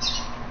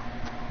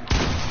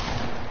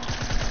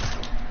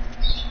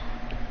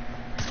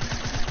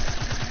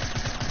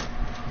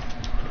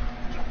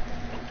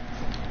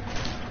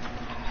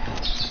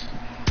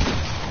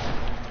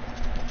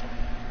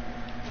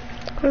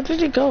 Where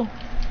did he go? I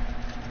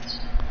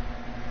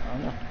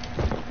don't know.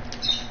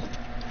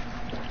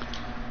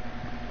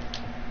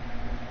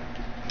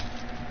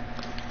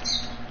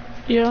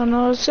 Yo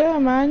no sé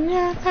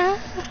mañana.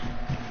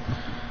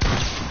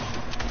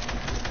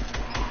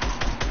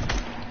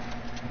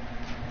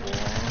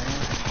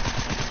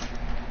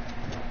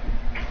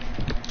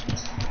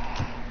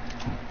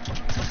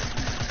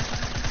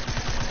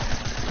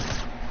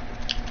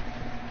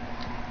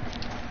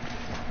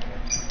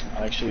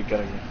 I actually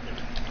gotta go.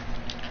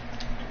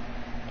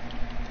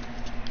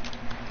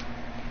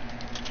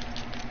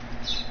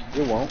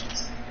 You won't.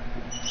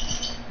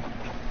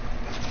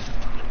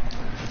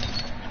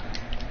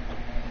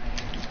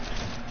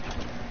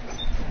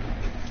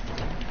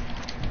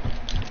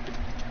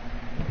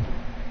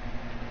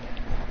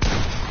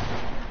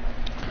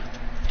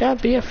 Yeah,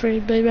 be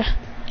afraid, baby.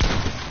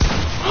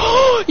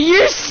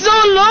 You're so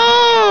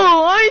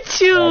low,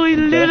 aren't you, you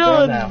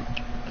little?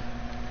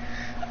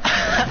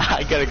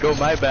 I gotta go,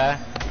 my bad.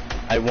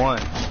 I won.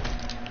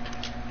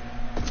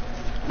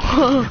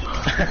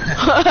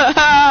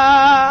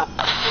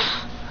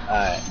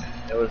 Alright,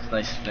 it was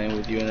nice playing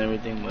with you and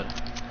everything, but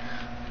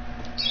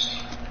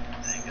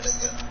I gotta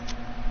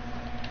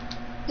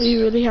go.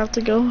 You really have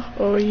to go,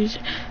 or you? Yeah.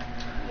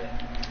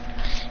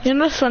 You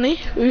know what's funny?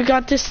 We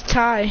got this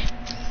tie.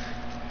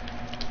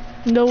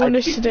 No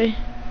winners today.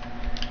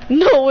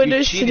 No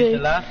winners today.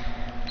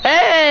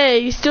 Hey,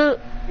 you still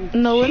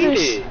no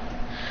winners.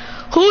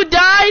 Who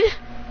died?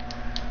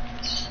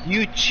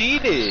 You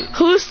cheated.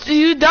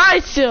 You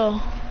died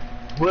still?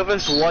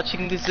 Whoever's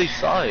watching this, they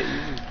saw it.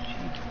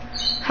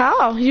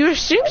 How? You were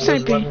stream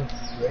sniping.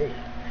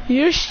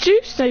 You were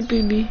stream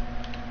sniping me.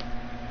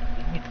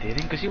 You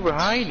didn't, because you were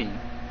hiding.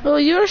 Oh,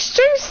 you were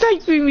stream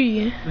sniping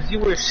me. Because you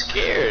were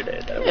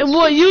scared.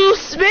 Well, you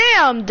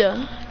spammed.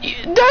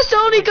 That's the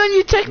only gun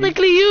you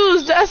technically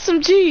used, the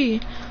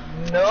SMG.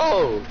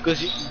 No,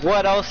 because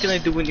what else can I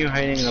do when you're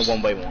hiding in a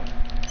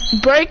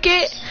 1x1? Break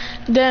it,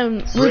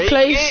 then Break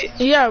replace. it?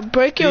 Yeah,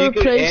 break it, So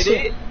replace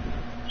it.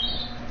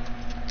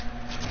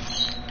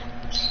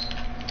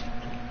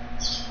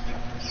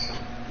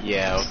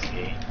 Yeah,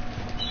 okay.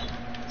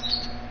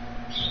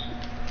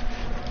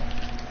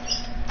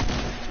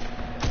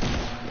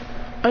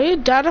 Are you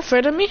that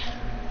afraid of me?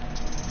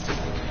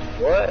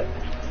 What?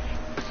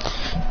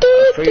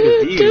 Afraid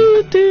of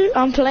you.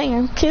 I'm playing,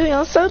 I'm kidding,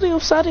 I'm sorry.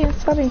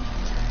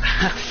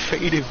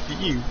 Afraid of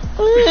you.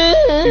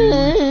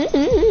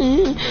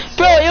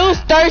 Bro, it was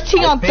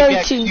 13 on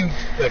 13. You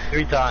like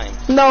 3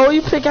 times. No,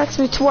 you pickaxed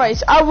me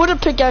twice. I would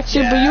have pickaxed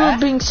you, but you were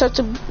being such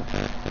a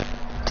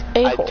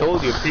I a-hole.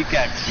 told you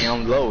pickaxe me,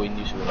 I'm low and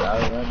you should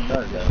have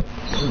done that.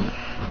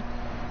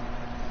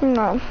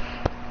 No.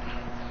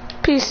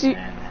 peace.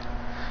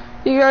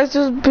 You guys,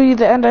 this will be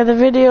the end of the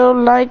video.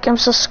 Like and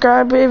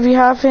subscribe if you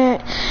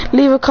haven't.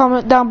 Leave a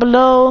comment down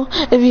below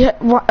if you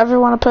ever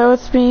want to play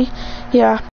with me. Yeah.